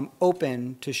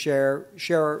open to share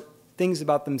things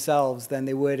about themselves than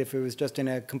they would if it was just in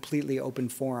a completely open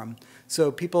forum.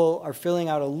 So people are filling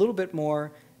out a little bit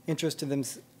more interest in them,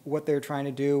 what they're trying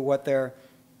to do, what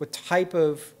type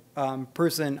of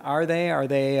person are they? Are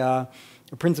they a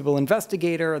principal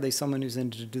investigator? Are they someone who's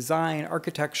into design,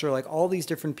 architecture? Like, all these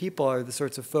different people are the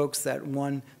sorts of folks that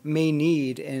one may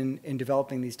need in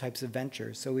developing these types of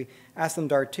ventures. So we ask them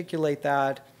to articulate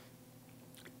that,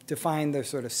 define their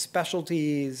sort of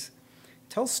specialties,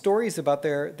 tell stories about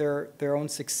their own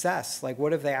success. Like,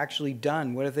 what have they actually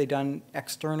done? What have they done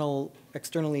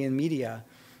externally in media?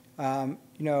 And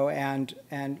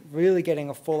really getting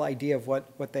a full idea of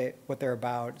what they're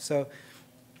about. So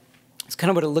it's kind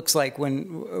of what it looks like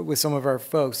with some of our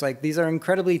folks. Like, these are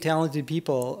incredibly talented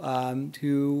people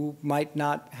who might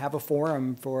not have a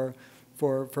forum for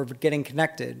getting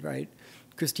connected, right?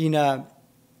 Christina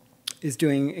is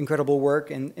doing incredible work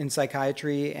in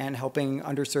psychiatry and helping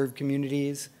underserved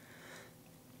communities.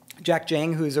 Jack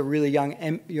Jang, who's a really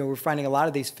young, we're finding a lot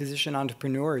of these physician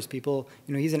entrepreneurs, people,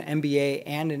 he's an MBA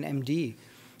and an MD,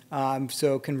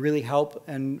 so can really help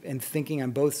in thinking on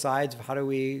both sides of how do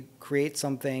we create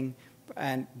something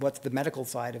and what's the medical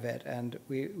side of it. And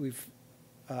we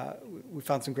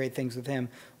found some great things with him.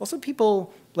 Also,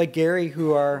 people like Gary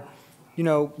who are,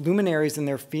 luminaries in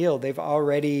their field. They've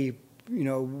already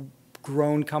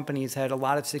grown companies, had a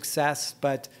lot of success,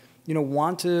 but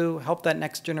want to help that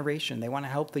next generation. They want to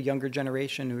help the younger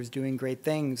generation who is doing great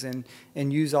things and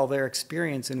use all their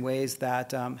experience in ways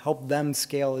that help them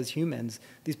scale as humans.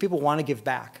 These people want to give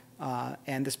back,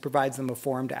 and this provides them a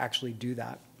forum to actually do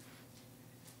that.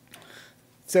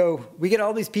 So we get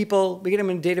all these people, we get them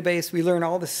in a database, we learn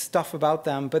all this stuff about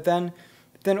them, but then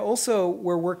also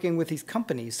we're working with these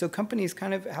companies. So companies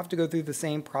kind of have to go through the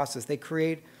same process. They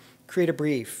create a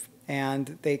brief,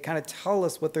 and they kind of tell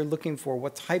us what they're looking for,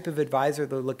 what type of advisor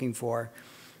they're looking for.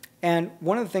 And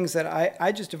one of the things that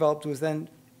I just developed was then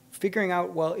figuring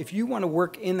out, well, if you want to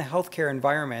work in the healthcare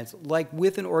environment, like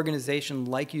with an organization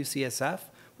like UCSF,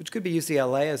 which could be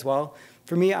UCLA as well,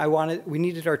 for me, we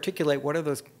needed to articulate what are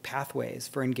those pathways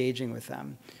for engaging with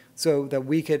them so that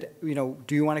we could,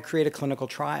 do you want to create a clinical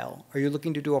trial? Are you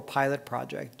looking to do a pilot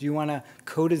project? Do you want to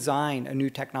co-design a new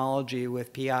technology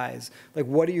with PIs? Like,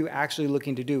 what are you actually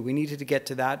looking to do? We needed to get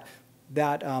to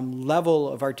that level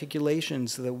of articulation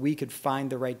so that we could find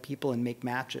the right people and make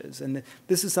matches. And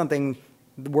this is something,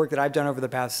 the work that I've done over the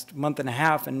past month and a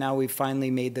half, and now we've finally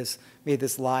made this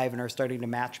live and are starting to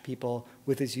match people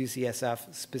with this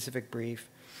UCSF specific brief.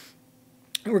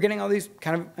 And we're getting all these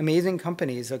kind of amazing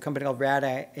companies. A company called Rad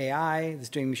AI that's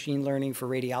doing machine learning for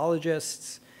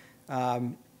radiologists.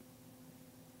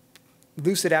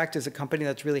 LucidAct is a company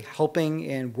that's really helping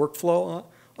in workflow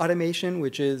automation,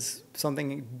 which is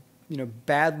something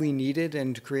badly needed,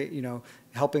 and create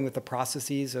helping with the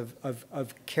processes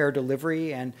of care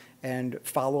delivery and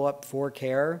follow-up for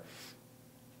care.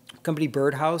 Company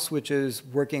Birdhouse, which is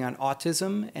working on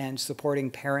autism and supporting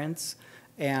parents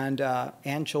and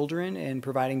children and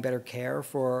providing better care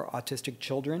for autistic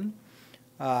children.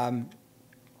 Halo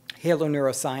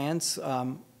Neuroscience,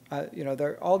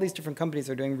 all these different companies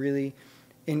are doing really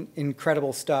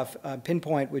incredible stuff.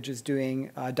 Pinpoint, which is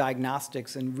doing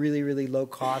diagnostics and really, really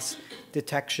low-cost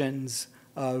detections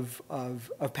of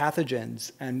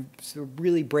pathogens, and so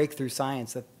really breakthrough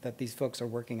science that these folks are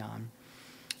working on.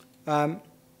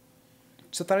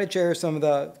 So I thought I'd share some of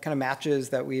the kind of matches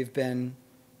that we've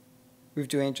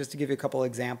doing, just to give you a couple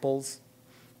examples.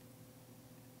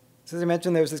 So as I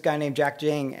mentioned, there was this guy named Jack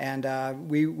Jing, and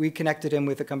we connected him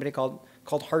with a company called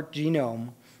Heart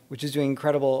Genome, which is doing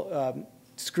incredible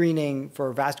screening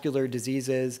for vascular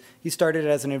diseases. He started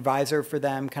as an advisor for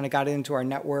them, kind of got into our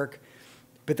network,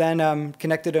 but then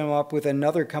connected him up with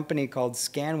another company called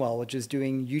Scanwell, which is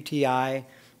doing UTI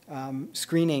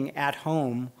screening at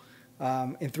home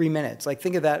in 3 minutes. Like,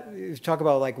 think of that. You talk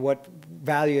about like what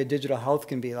value of digital health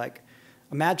can be. Like,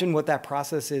 imagine what that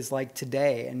process is like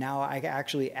today, and now I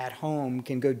actually at home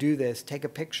can go do this, take a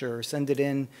picture, send it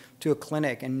in to a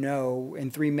clinic, and know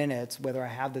in 3 minutes whether I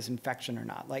have this infection or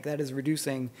not. Like, that is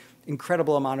reducing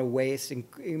incredible amount of waste, and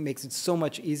it makes it so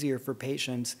much easier for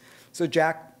patients. So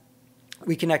Jack,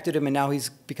 we connected him, and now he's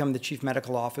become the chief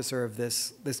medical officer of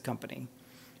this company.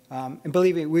 And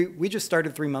believe me, we just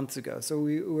started 3 months ago, so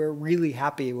we're really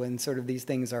happy when sort of these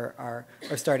things are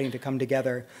starting to come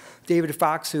together. David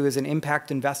Fox, who is an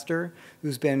impact investor,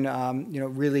 who's been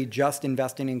really just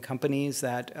investing in companies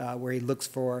that where he looks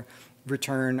for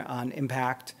return on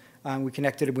impact. We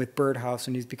connected him with Birdhouse,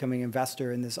 and he's becoming an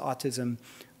investor in this autism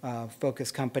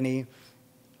focused company.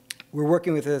 We're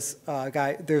working with this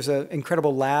guy. There's an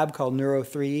incredible lab called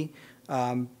Neuro3.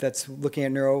 That's looking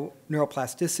at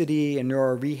neuroplasticity and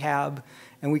neuro rehab,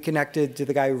 and we connected to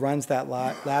the guy who runs that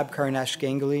lab, Karnesh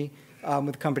Ganguly,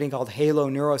 with a company called Halo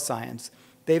Neuroscience.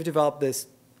 They've developed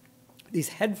these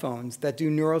headphones that do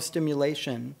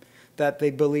neurostimulation that they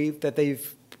believe that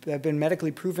have been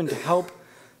medically proven to help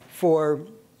for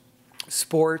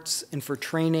sports and for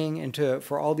training and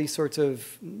for all these sorts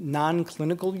of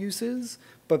non-clinical uses,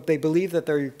 but they believe that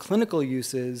there are clinical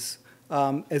uses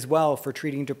as well for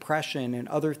treating depression and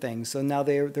other things. So now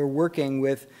they're working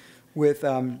with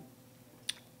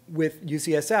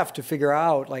UCSF to figure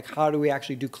out, like, how do we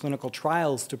actually do clinical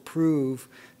trials to prove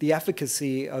the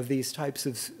efficacy of these types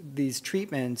of these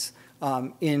treatments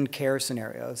in care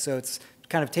scenarios. So it's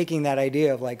kind of taking that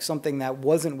idea of like something that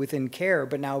wasn't within care,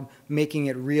 but now making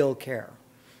it real care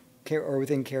or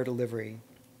within care delivery.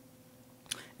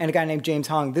 And a guy named James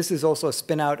Hong. This is also a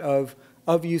spin out of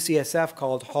UCSF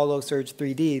called HoloSurge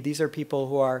 3D. These are people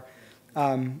who are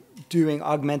doing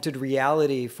augmented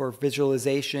reality for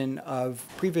visualization of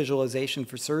pre-visualization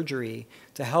for surgery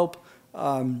to help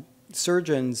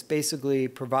surgeons basically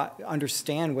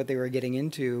understand what they were getting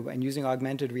into, and using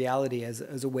augmented reality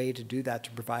as a way to do that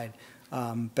to provide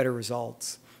better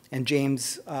results. And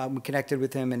James, we connected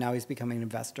with him, and now he's becoming an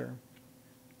investor.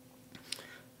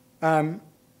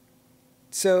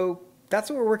 So that's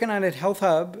what we're working on at Health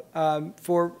Hub.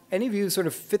 For any of you who sort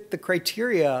of fit the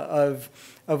criteria of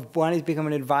wanting to become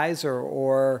an advisor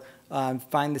or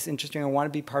find this interesting or want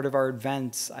to be part of our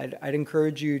events, I'd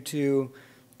encourage you to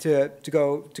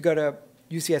go to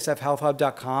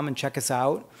UCSFHealthHub.com and check us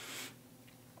out.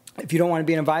 If you don't want to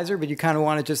be an advisor, but you kind of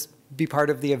want to just be part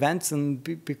of the events and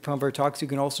be part of our talks, you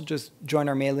can also just join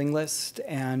our mailing list,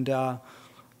 and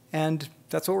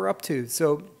that's what we're up to.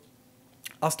 So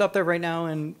I'll stop there right now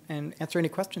and answer any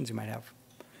questions you might have.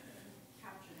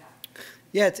 Capture that.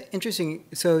 Yeah, it's interesting.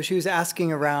 So she was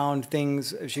asking around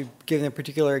things. She gave a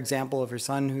particular example of her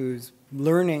son who's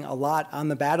learning a lot on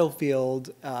the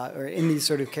battlefield or in these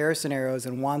sort of care scenarios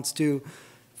and wants to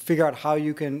figure out how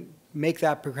you can make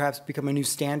that perhaps become a new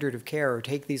standard of care, or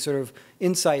take these sort of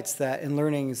insights that and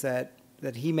learnings that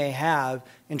he may have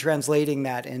and translating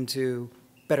that into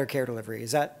better care delivery.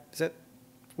 Is that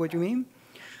what you mean?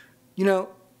 You know,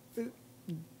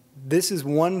 this is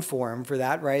one form for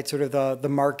that, right? Sort of the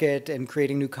market and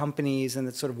creating new companies, and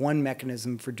that's sort of one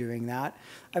mechanism for doing that.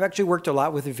 I've actually worked a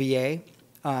lot with the VA.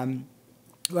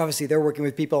 Obviously, they're working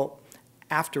with people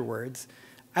afterwards.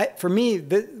 For me,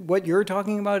 what you're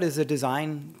talking about is a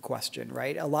design question,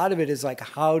 right? A lot of it is like,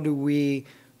 how do we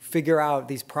figure out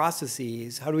these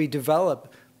processes? How do we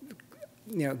develop,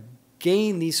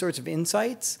 gain these sorts of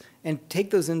insights and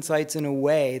take those insights in a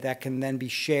way that can then be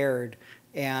shared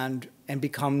and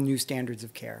become new standards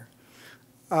of care?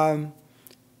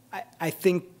 I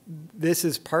think this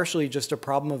is partially just a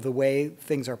problem of the way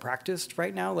things are practiced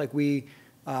right now. Like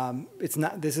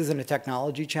this isn't a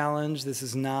technology challenge. This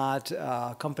is not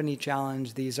a company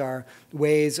challenge. These are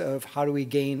ways of how do we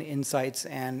gain insights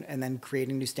and then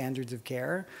creating new standards of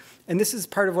care. And this is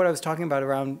part of what I was talking about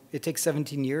around, it takes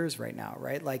 17 years right now,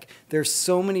 right? Like there's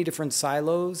so many different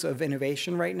silos of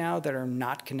innovation right now that are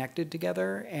not connected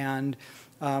together. And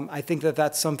I think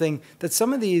that's something that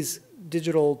some of these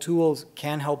digital tools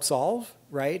can help solve,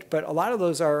 right? But a lot of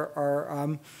those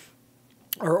are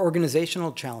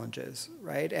organizational challenges,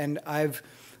 right? And I've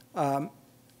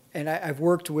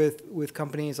worked with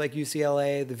companies like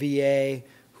UCLA, the VA,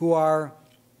 who are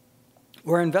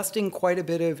investing quite a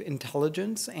bit of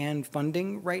intelligence and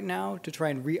funding right now to try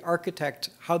and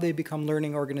re-architect how they become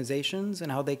learning organizations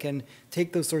and how they can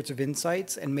take those sorts of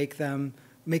insights and make them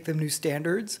new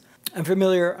standards. I'm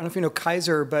familiar, I don't know if you know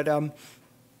Kaiser, but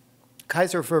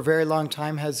Kaiser for a very long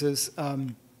time has this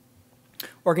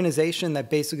organization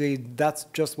that basically that's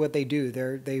just what they do.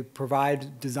 They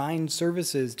provide design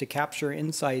services to capture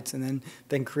insights and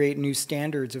then create new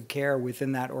standards of care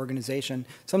within that organization.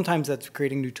 Sometimes that's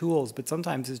creating new tools, but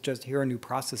sometimes it's just here are new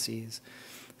processes.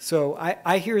 So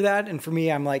I hear that, and for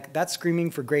me, I'm like, that's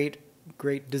screaming for great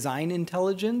design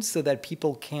intelligence so that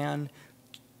people can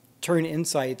turn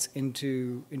insights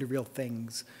into real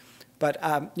things. But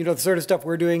the sort of stuff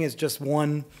we're doing is just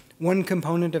one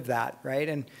component of that, right?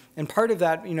 And part of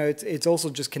that, it's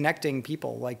also just connecting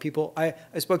people. Like people, I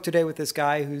spoke today with this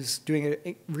guy who's doing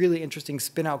a really interesting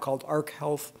spin-out called Arc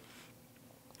Health,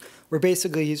 where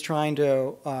basically he's trying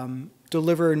to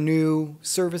deliver new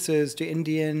services to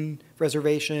Indian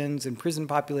reservations and prison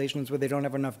populations where they don't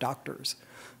have enough doctors,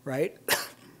 right?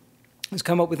 He's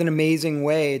come up with an amazing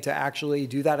way to actually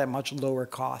do that at much lower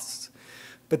costs.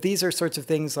 But these are sorts of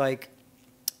things like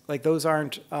those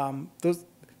aren't, that's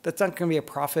not going to be a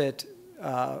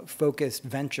profit-focused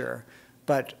venture,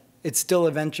 but it's still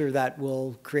a venture that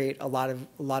will create a lot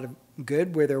of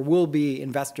good, where there will be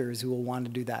investors who will want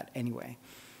to do that anyway.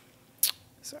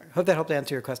 Sorry, hope that helped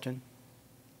answer your question.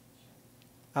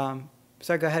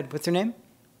 Sorry, go ahead. What's your name?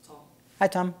 Tom. Hi,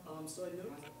 Tom. So I know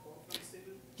qualifying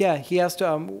statement. Yeah, he asked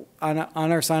on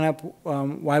our sign up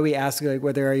why we ask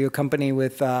whether are you a company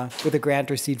with a grant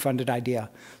or seed funded idea.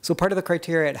 So part of the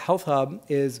criteria at Health Hub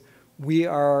is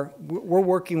we're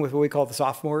working with what we call the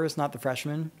sophomores, not the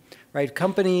freshmen, right?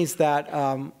 Companies that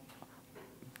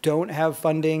don't have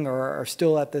funding or are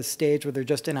still at this stage where they're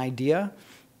just an idea.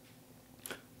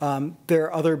 There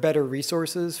are other better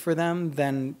resources for them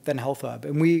than Health Hub.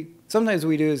 And sometimes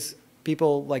we do is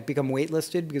people become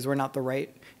waitlisted because we're not the right.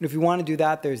 And if you want to do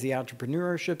that, there's the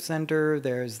Entrepreneurship Center,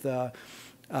 there's the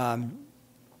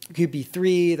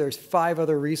QB3, there's 5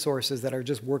 other resources that are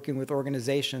just working with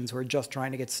organizations who are just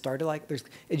trying to get started. Like there's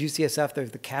at UCSF,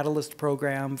 there's the Catalyst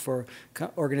program for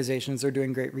organizations that are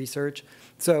doing great research.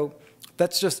 So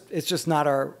it's just not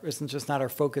our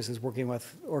focus is working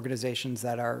with organizations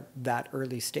that are that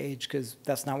early stage, because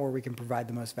that's not where we can provide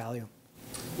the most value.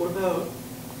 What about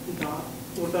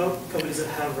companies that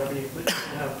have revenue but don't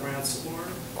have grants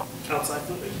or outside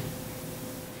funding?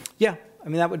 Yeah, I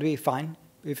mean, that would be fine.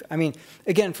 If, I mean,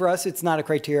 again, for us, it's not a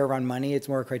criteria around money. It's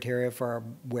more a criteria for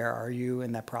where are you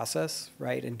in that process,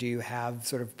 right? And do you have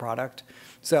sort of product?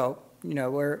 So, you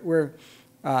know,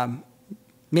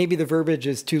 maybe the verbiage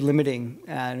is too limiting,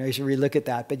 and we should relook at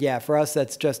that. But yeah, for us,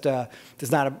 that's just it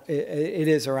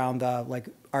is around like,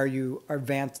 are you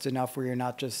advanced enough where you're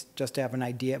not just to have an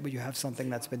idea, but you have something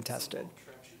that's been tested?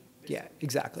 Yeah,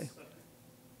 exactly.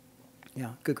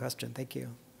 Yeah, good question. Thank you.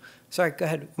 Sorry, go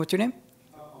ahead. What's your name?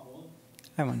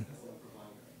 Evan.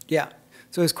 Yeah.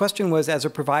 So his question was, as a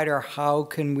provider, how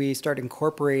can we start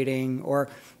incorporating, or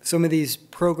some of these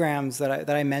programs that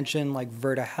I mentioned, like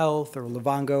Verta Health or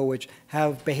Livongo, which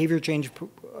have behavior change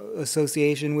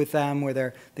association with them,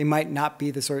 where they might not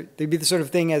be they'd be the sort of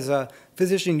thing as a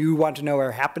physician you want to know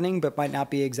are happening, but might not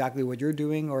be exactly what you're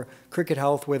doing, or Cricket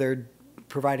Health, where they're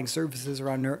providing services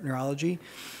around neurology.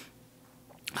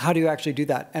 How do you actually do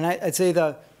that? And I'd say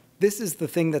this is the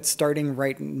thing that's starting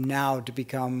right now to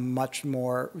become much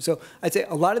more. So I'd say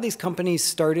a lot of these companies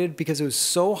started because it was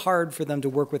so hard for them to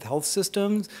work with health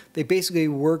systems. They basically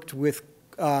worked with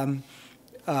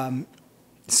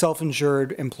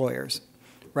self-insured employers,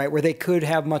 right, where they could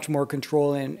have much more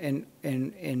control in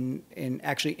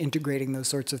actually integrating those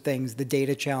sorts of things. The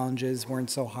data challenges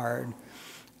weren't so hard.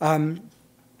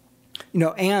 You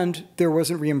know, and there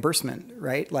wasn't reimbursement,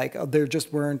 right? Like there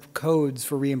just weren't codes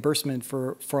for reimbursement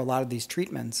for a lot of these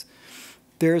treatments.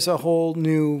 There's a whole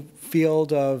new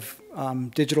field of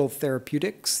digital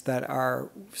therapeutics that are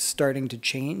starting to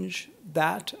change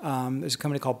that. There's a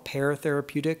company called Pear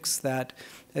Therapeutics that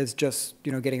is just,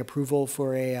 you know, getting approval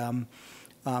for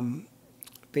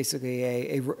basically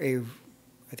I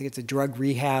think it's a drug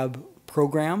rehab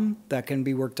program that can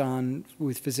be worked on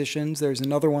with physicians. There's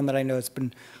another one that I know has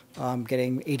been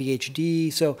getting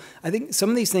ADHD. So I think some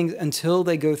of these things, until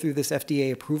they go through this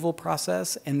FDA approval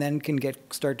process and then can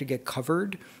start to get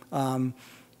covered,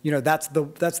 you know, that's the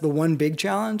one big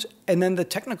challenge. And then the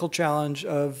technical challenge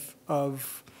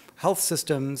of health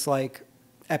systems like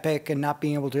Epic and not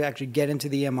being able to actually get into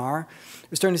the EMR.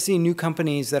 We're starting to see new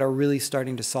companies that are really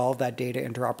starting to solve that data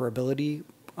interoperability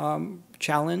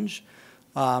challenge.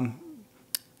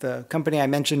 The company I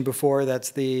mentioned before, that's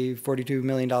the $42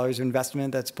 million of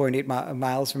investment, that's 0.8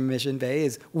 miles from Mission Bay,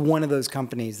 is one of those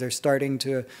companies. They're starting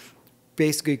to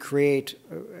basically create,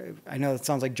 I know it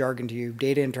sounds like jargon to you,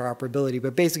 data interoperability,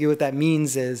 but basically what that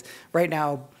means is right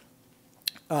now,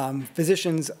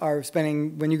 physicians are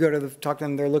spending, when you go to talk to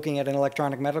them, they're looking at an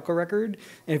electronic medical record.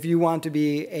 And if you want to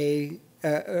be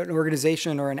an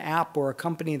organization or an app or a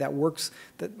company that works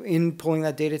in pulling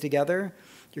that data together,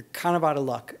 you're kind of out of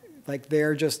luck. Like there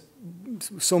are just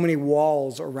so many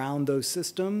walls around those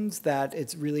systems that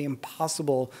it's really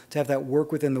impossible to have that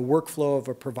work within the workflow of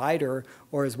a provider,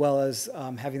 or as well as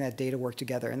having that data work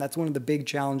together. And that's one of the big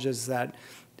challenges that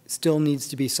still needs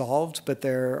to be solved. But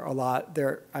there are a lot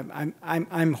there.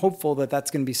 I'm hopeful that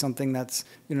that's going to be something that's,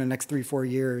 you know, next 3-4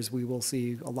 years we will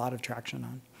see a lot of traction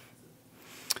on.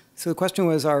 So the question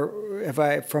was, have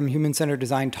I, from human-centered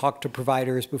design, talked to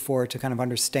providers before to kind of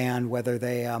understand whether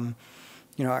they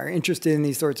you know, are interested in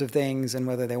these sorts of things and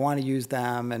whether they want to use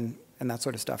them and that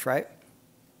sort of stuff, right?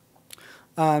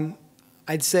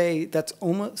 I'd say that's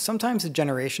almost sometimes a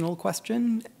generational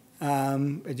question,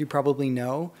 as you probably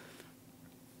know.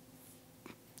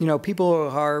 You know, people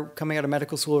who are coming out of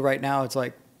medical school right now, it's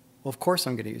like, well, of course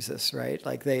I'm going to use this, right?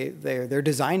 Like they're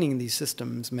designing these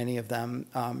systems, many of them,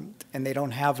 and they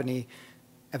don't have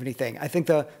anything. I think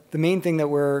the main thing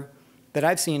that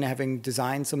I've seen, having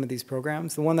designed some of these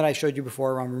programs, the one that I showed you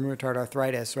before around rheumatoid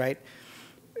arthritis, right?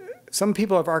 Some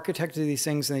people have architected these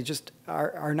things and they just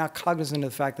are not cognizant of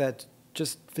the fact that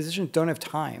just physicians don't have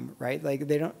time, right? Like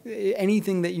they don't,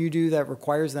 anything that you do that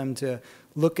requires them to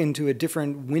look into a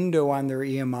different window on their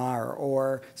EMR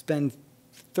or spend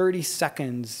 30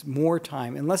 seconds more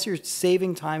time, unless you're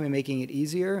saving time and making it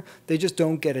easier, they just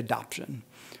don't get adoption,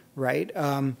 right?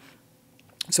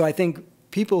 So I think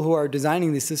people who are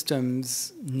designing these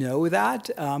systems know that.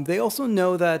 They also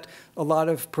know that a lot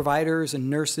of providers and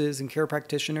nurses and care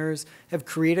practitioners have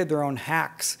created their own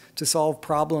hacks to solve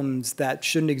problems that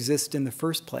shouldn't exist in the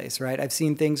first place, right? I've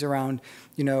seen things around,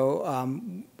 you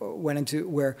know, went into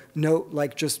where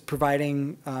like just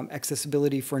providing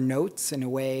accessibility for notes in a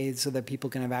way so that people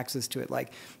can have access to it.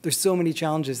 Like there's so many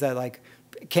challenges that like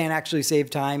can actually save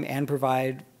time and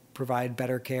provide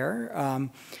better care.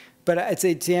 But I'd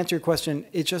say, to answer your question,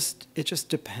 it just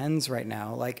depends right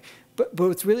now. Like, but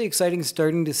what's really exciting is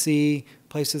starting to see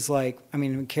places like, I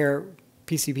mean,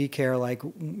 PCP care, like,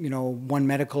 you know, One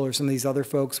Medical or some of these other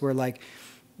folks where like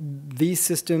these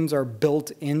systems are built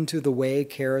into the way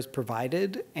care is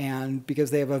provided, and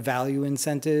because they have a value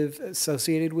incentive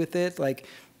associated with it, like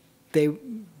they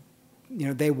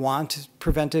want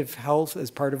preventive health as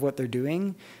part of what they're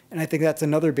doing. And I think that's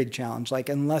another big challenge. Like,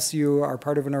 unless you are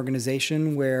part of an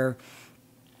organization where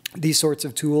these sorts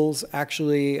of tools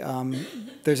actually,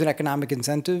 there's an economic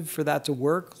incentive for that to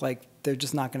work, like, they're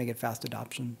just not going to get fast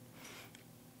adoption.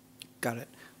 Got it.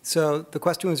 So the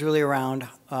question was really around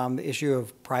the issue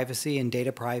of privacy and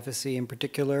data privacy in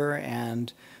particular,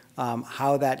 and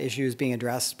how that issue is being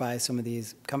addressed by some of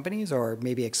these companies, or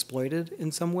maybe exploited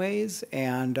in some ways,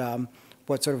 and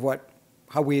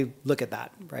how we look at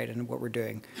that, right, and what we're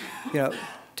doing. To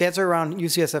answer around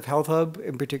UCSF Health Hub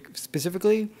in particular,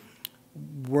 specifically,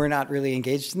 we're not really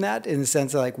engaged in that, in the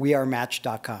sense that, like, we are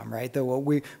Match.com, right? Though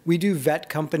we do vet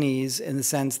companies in the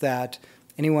sense that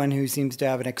anyone who seems to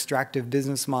have an extractive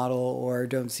business model or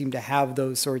don't seem to have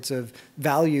those sorts of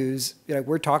values,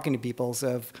 we're talking to people.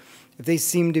 So if they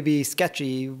seem to be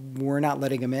sketchy, we're not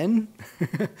letting them in.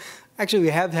 Actually, we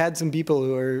have had some people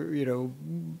who are,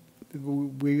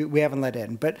 we haven't let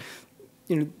in. But,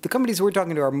 the companies we're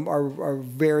talking to are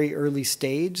very early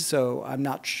stage, so I'm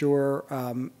not sure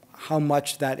how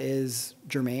much that is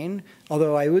germane.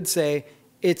 Although I would say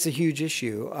it's a huge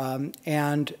issue.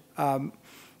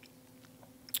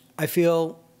 I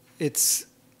feel it's,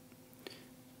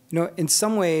 in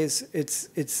some ways,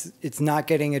 it's not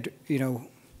getting a,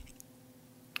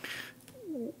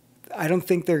 I don't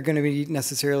think they're going to be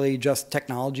necessarily just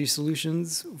technology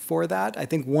solutions for that. I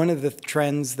think one of the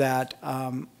trends that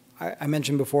I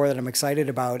mentioned before that I'm excited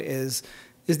about is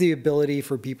the ability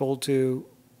for people to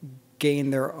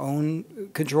gain their own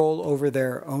control over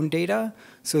their own data.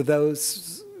 So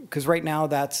because right now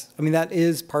that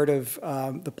is part of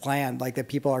the plan, like, that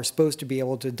people are supposed to be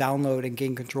able to download and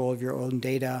gain control of your own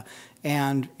data.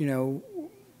 And,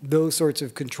 those sorts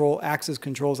of access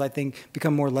controls, I think,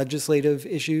 become more legislative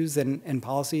issues and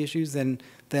policy issues than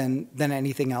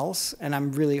anything else. And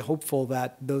I'm really hopeful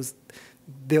that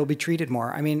they'll be treated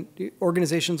more. I mean,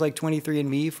 organizations like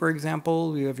 23andMe, for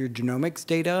example, you have your genomics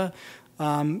data.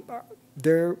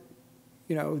 They're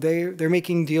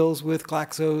making deals with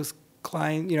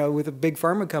GlaxoSmithKline, with the big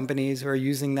pharma companies who are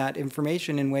using that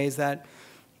information in ways that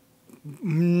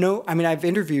I've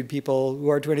interviewed people who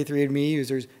are 23andMe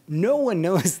users. No one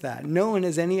knows that. No one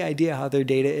has any idea how their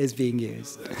data is being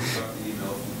used. We got the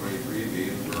email from 23andMe,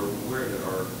 and we're aware that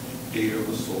our data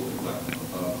was sold to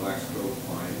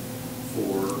GlaxoSmithKline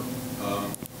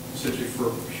essentially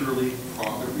for purely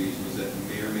profit reasons that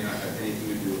may or may not have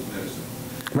anything to do with medicine.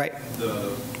 Right.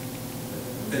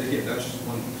 And again, that's just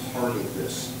one part of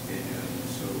this, and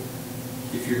so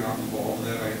if you're not involved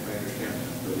in that, I understand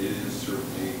that, but it is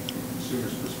certainly, from a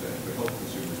consumer's perspective, a health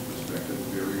consumer's perspective, a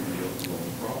very real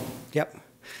problem. Yep.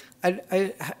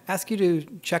 I ask you to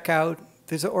check out,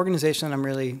 there's an organization that I'm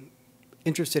really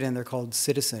interested in. They're called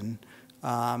Citizen,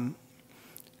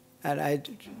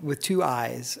 with two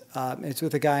I's. It's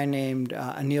with a guy named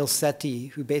Anil Sethi,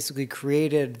 who basically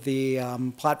created the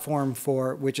platform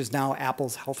which is now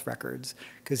Apple's health records,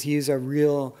 because he's a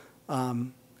real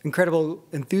incredible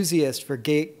enthusiast for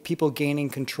people gaining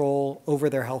control over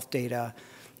their health data.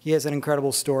 He has an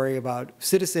incredible story about,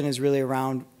 Citizen is really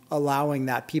around allowing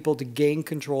that, people to gain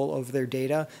control over their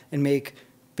data and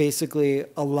basically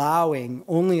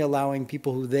only allowing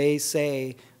people who they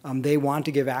say they want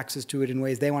to give access to it in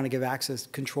ways they want to give access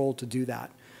control to do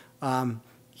that. So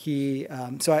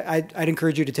I'd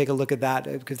encourage you to take a look at that,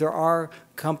 because there are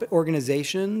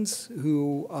organizations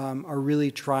who are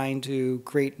really trying to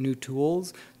create new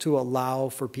tools to allow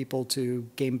for people to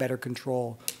gain better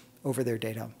control over their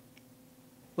data.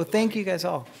 Well, thank you guys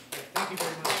all. Thank you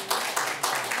very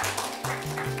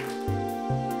much.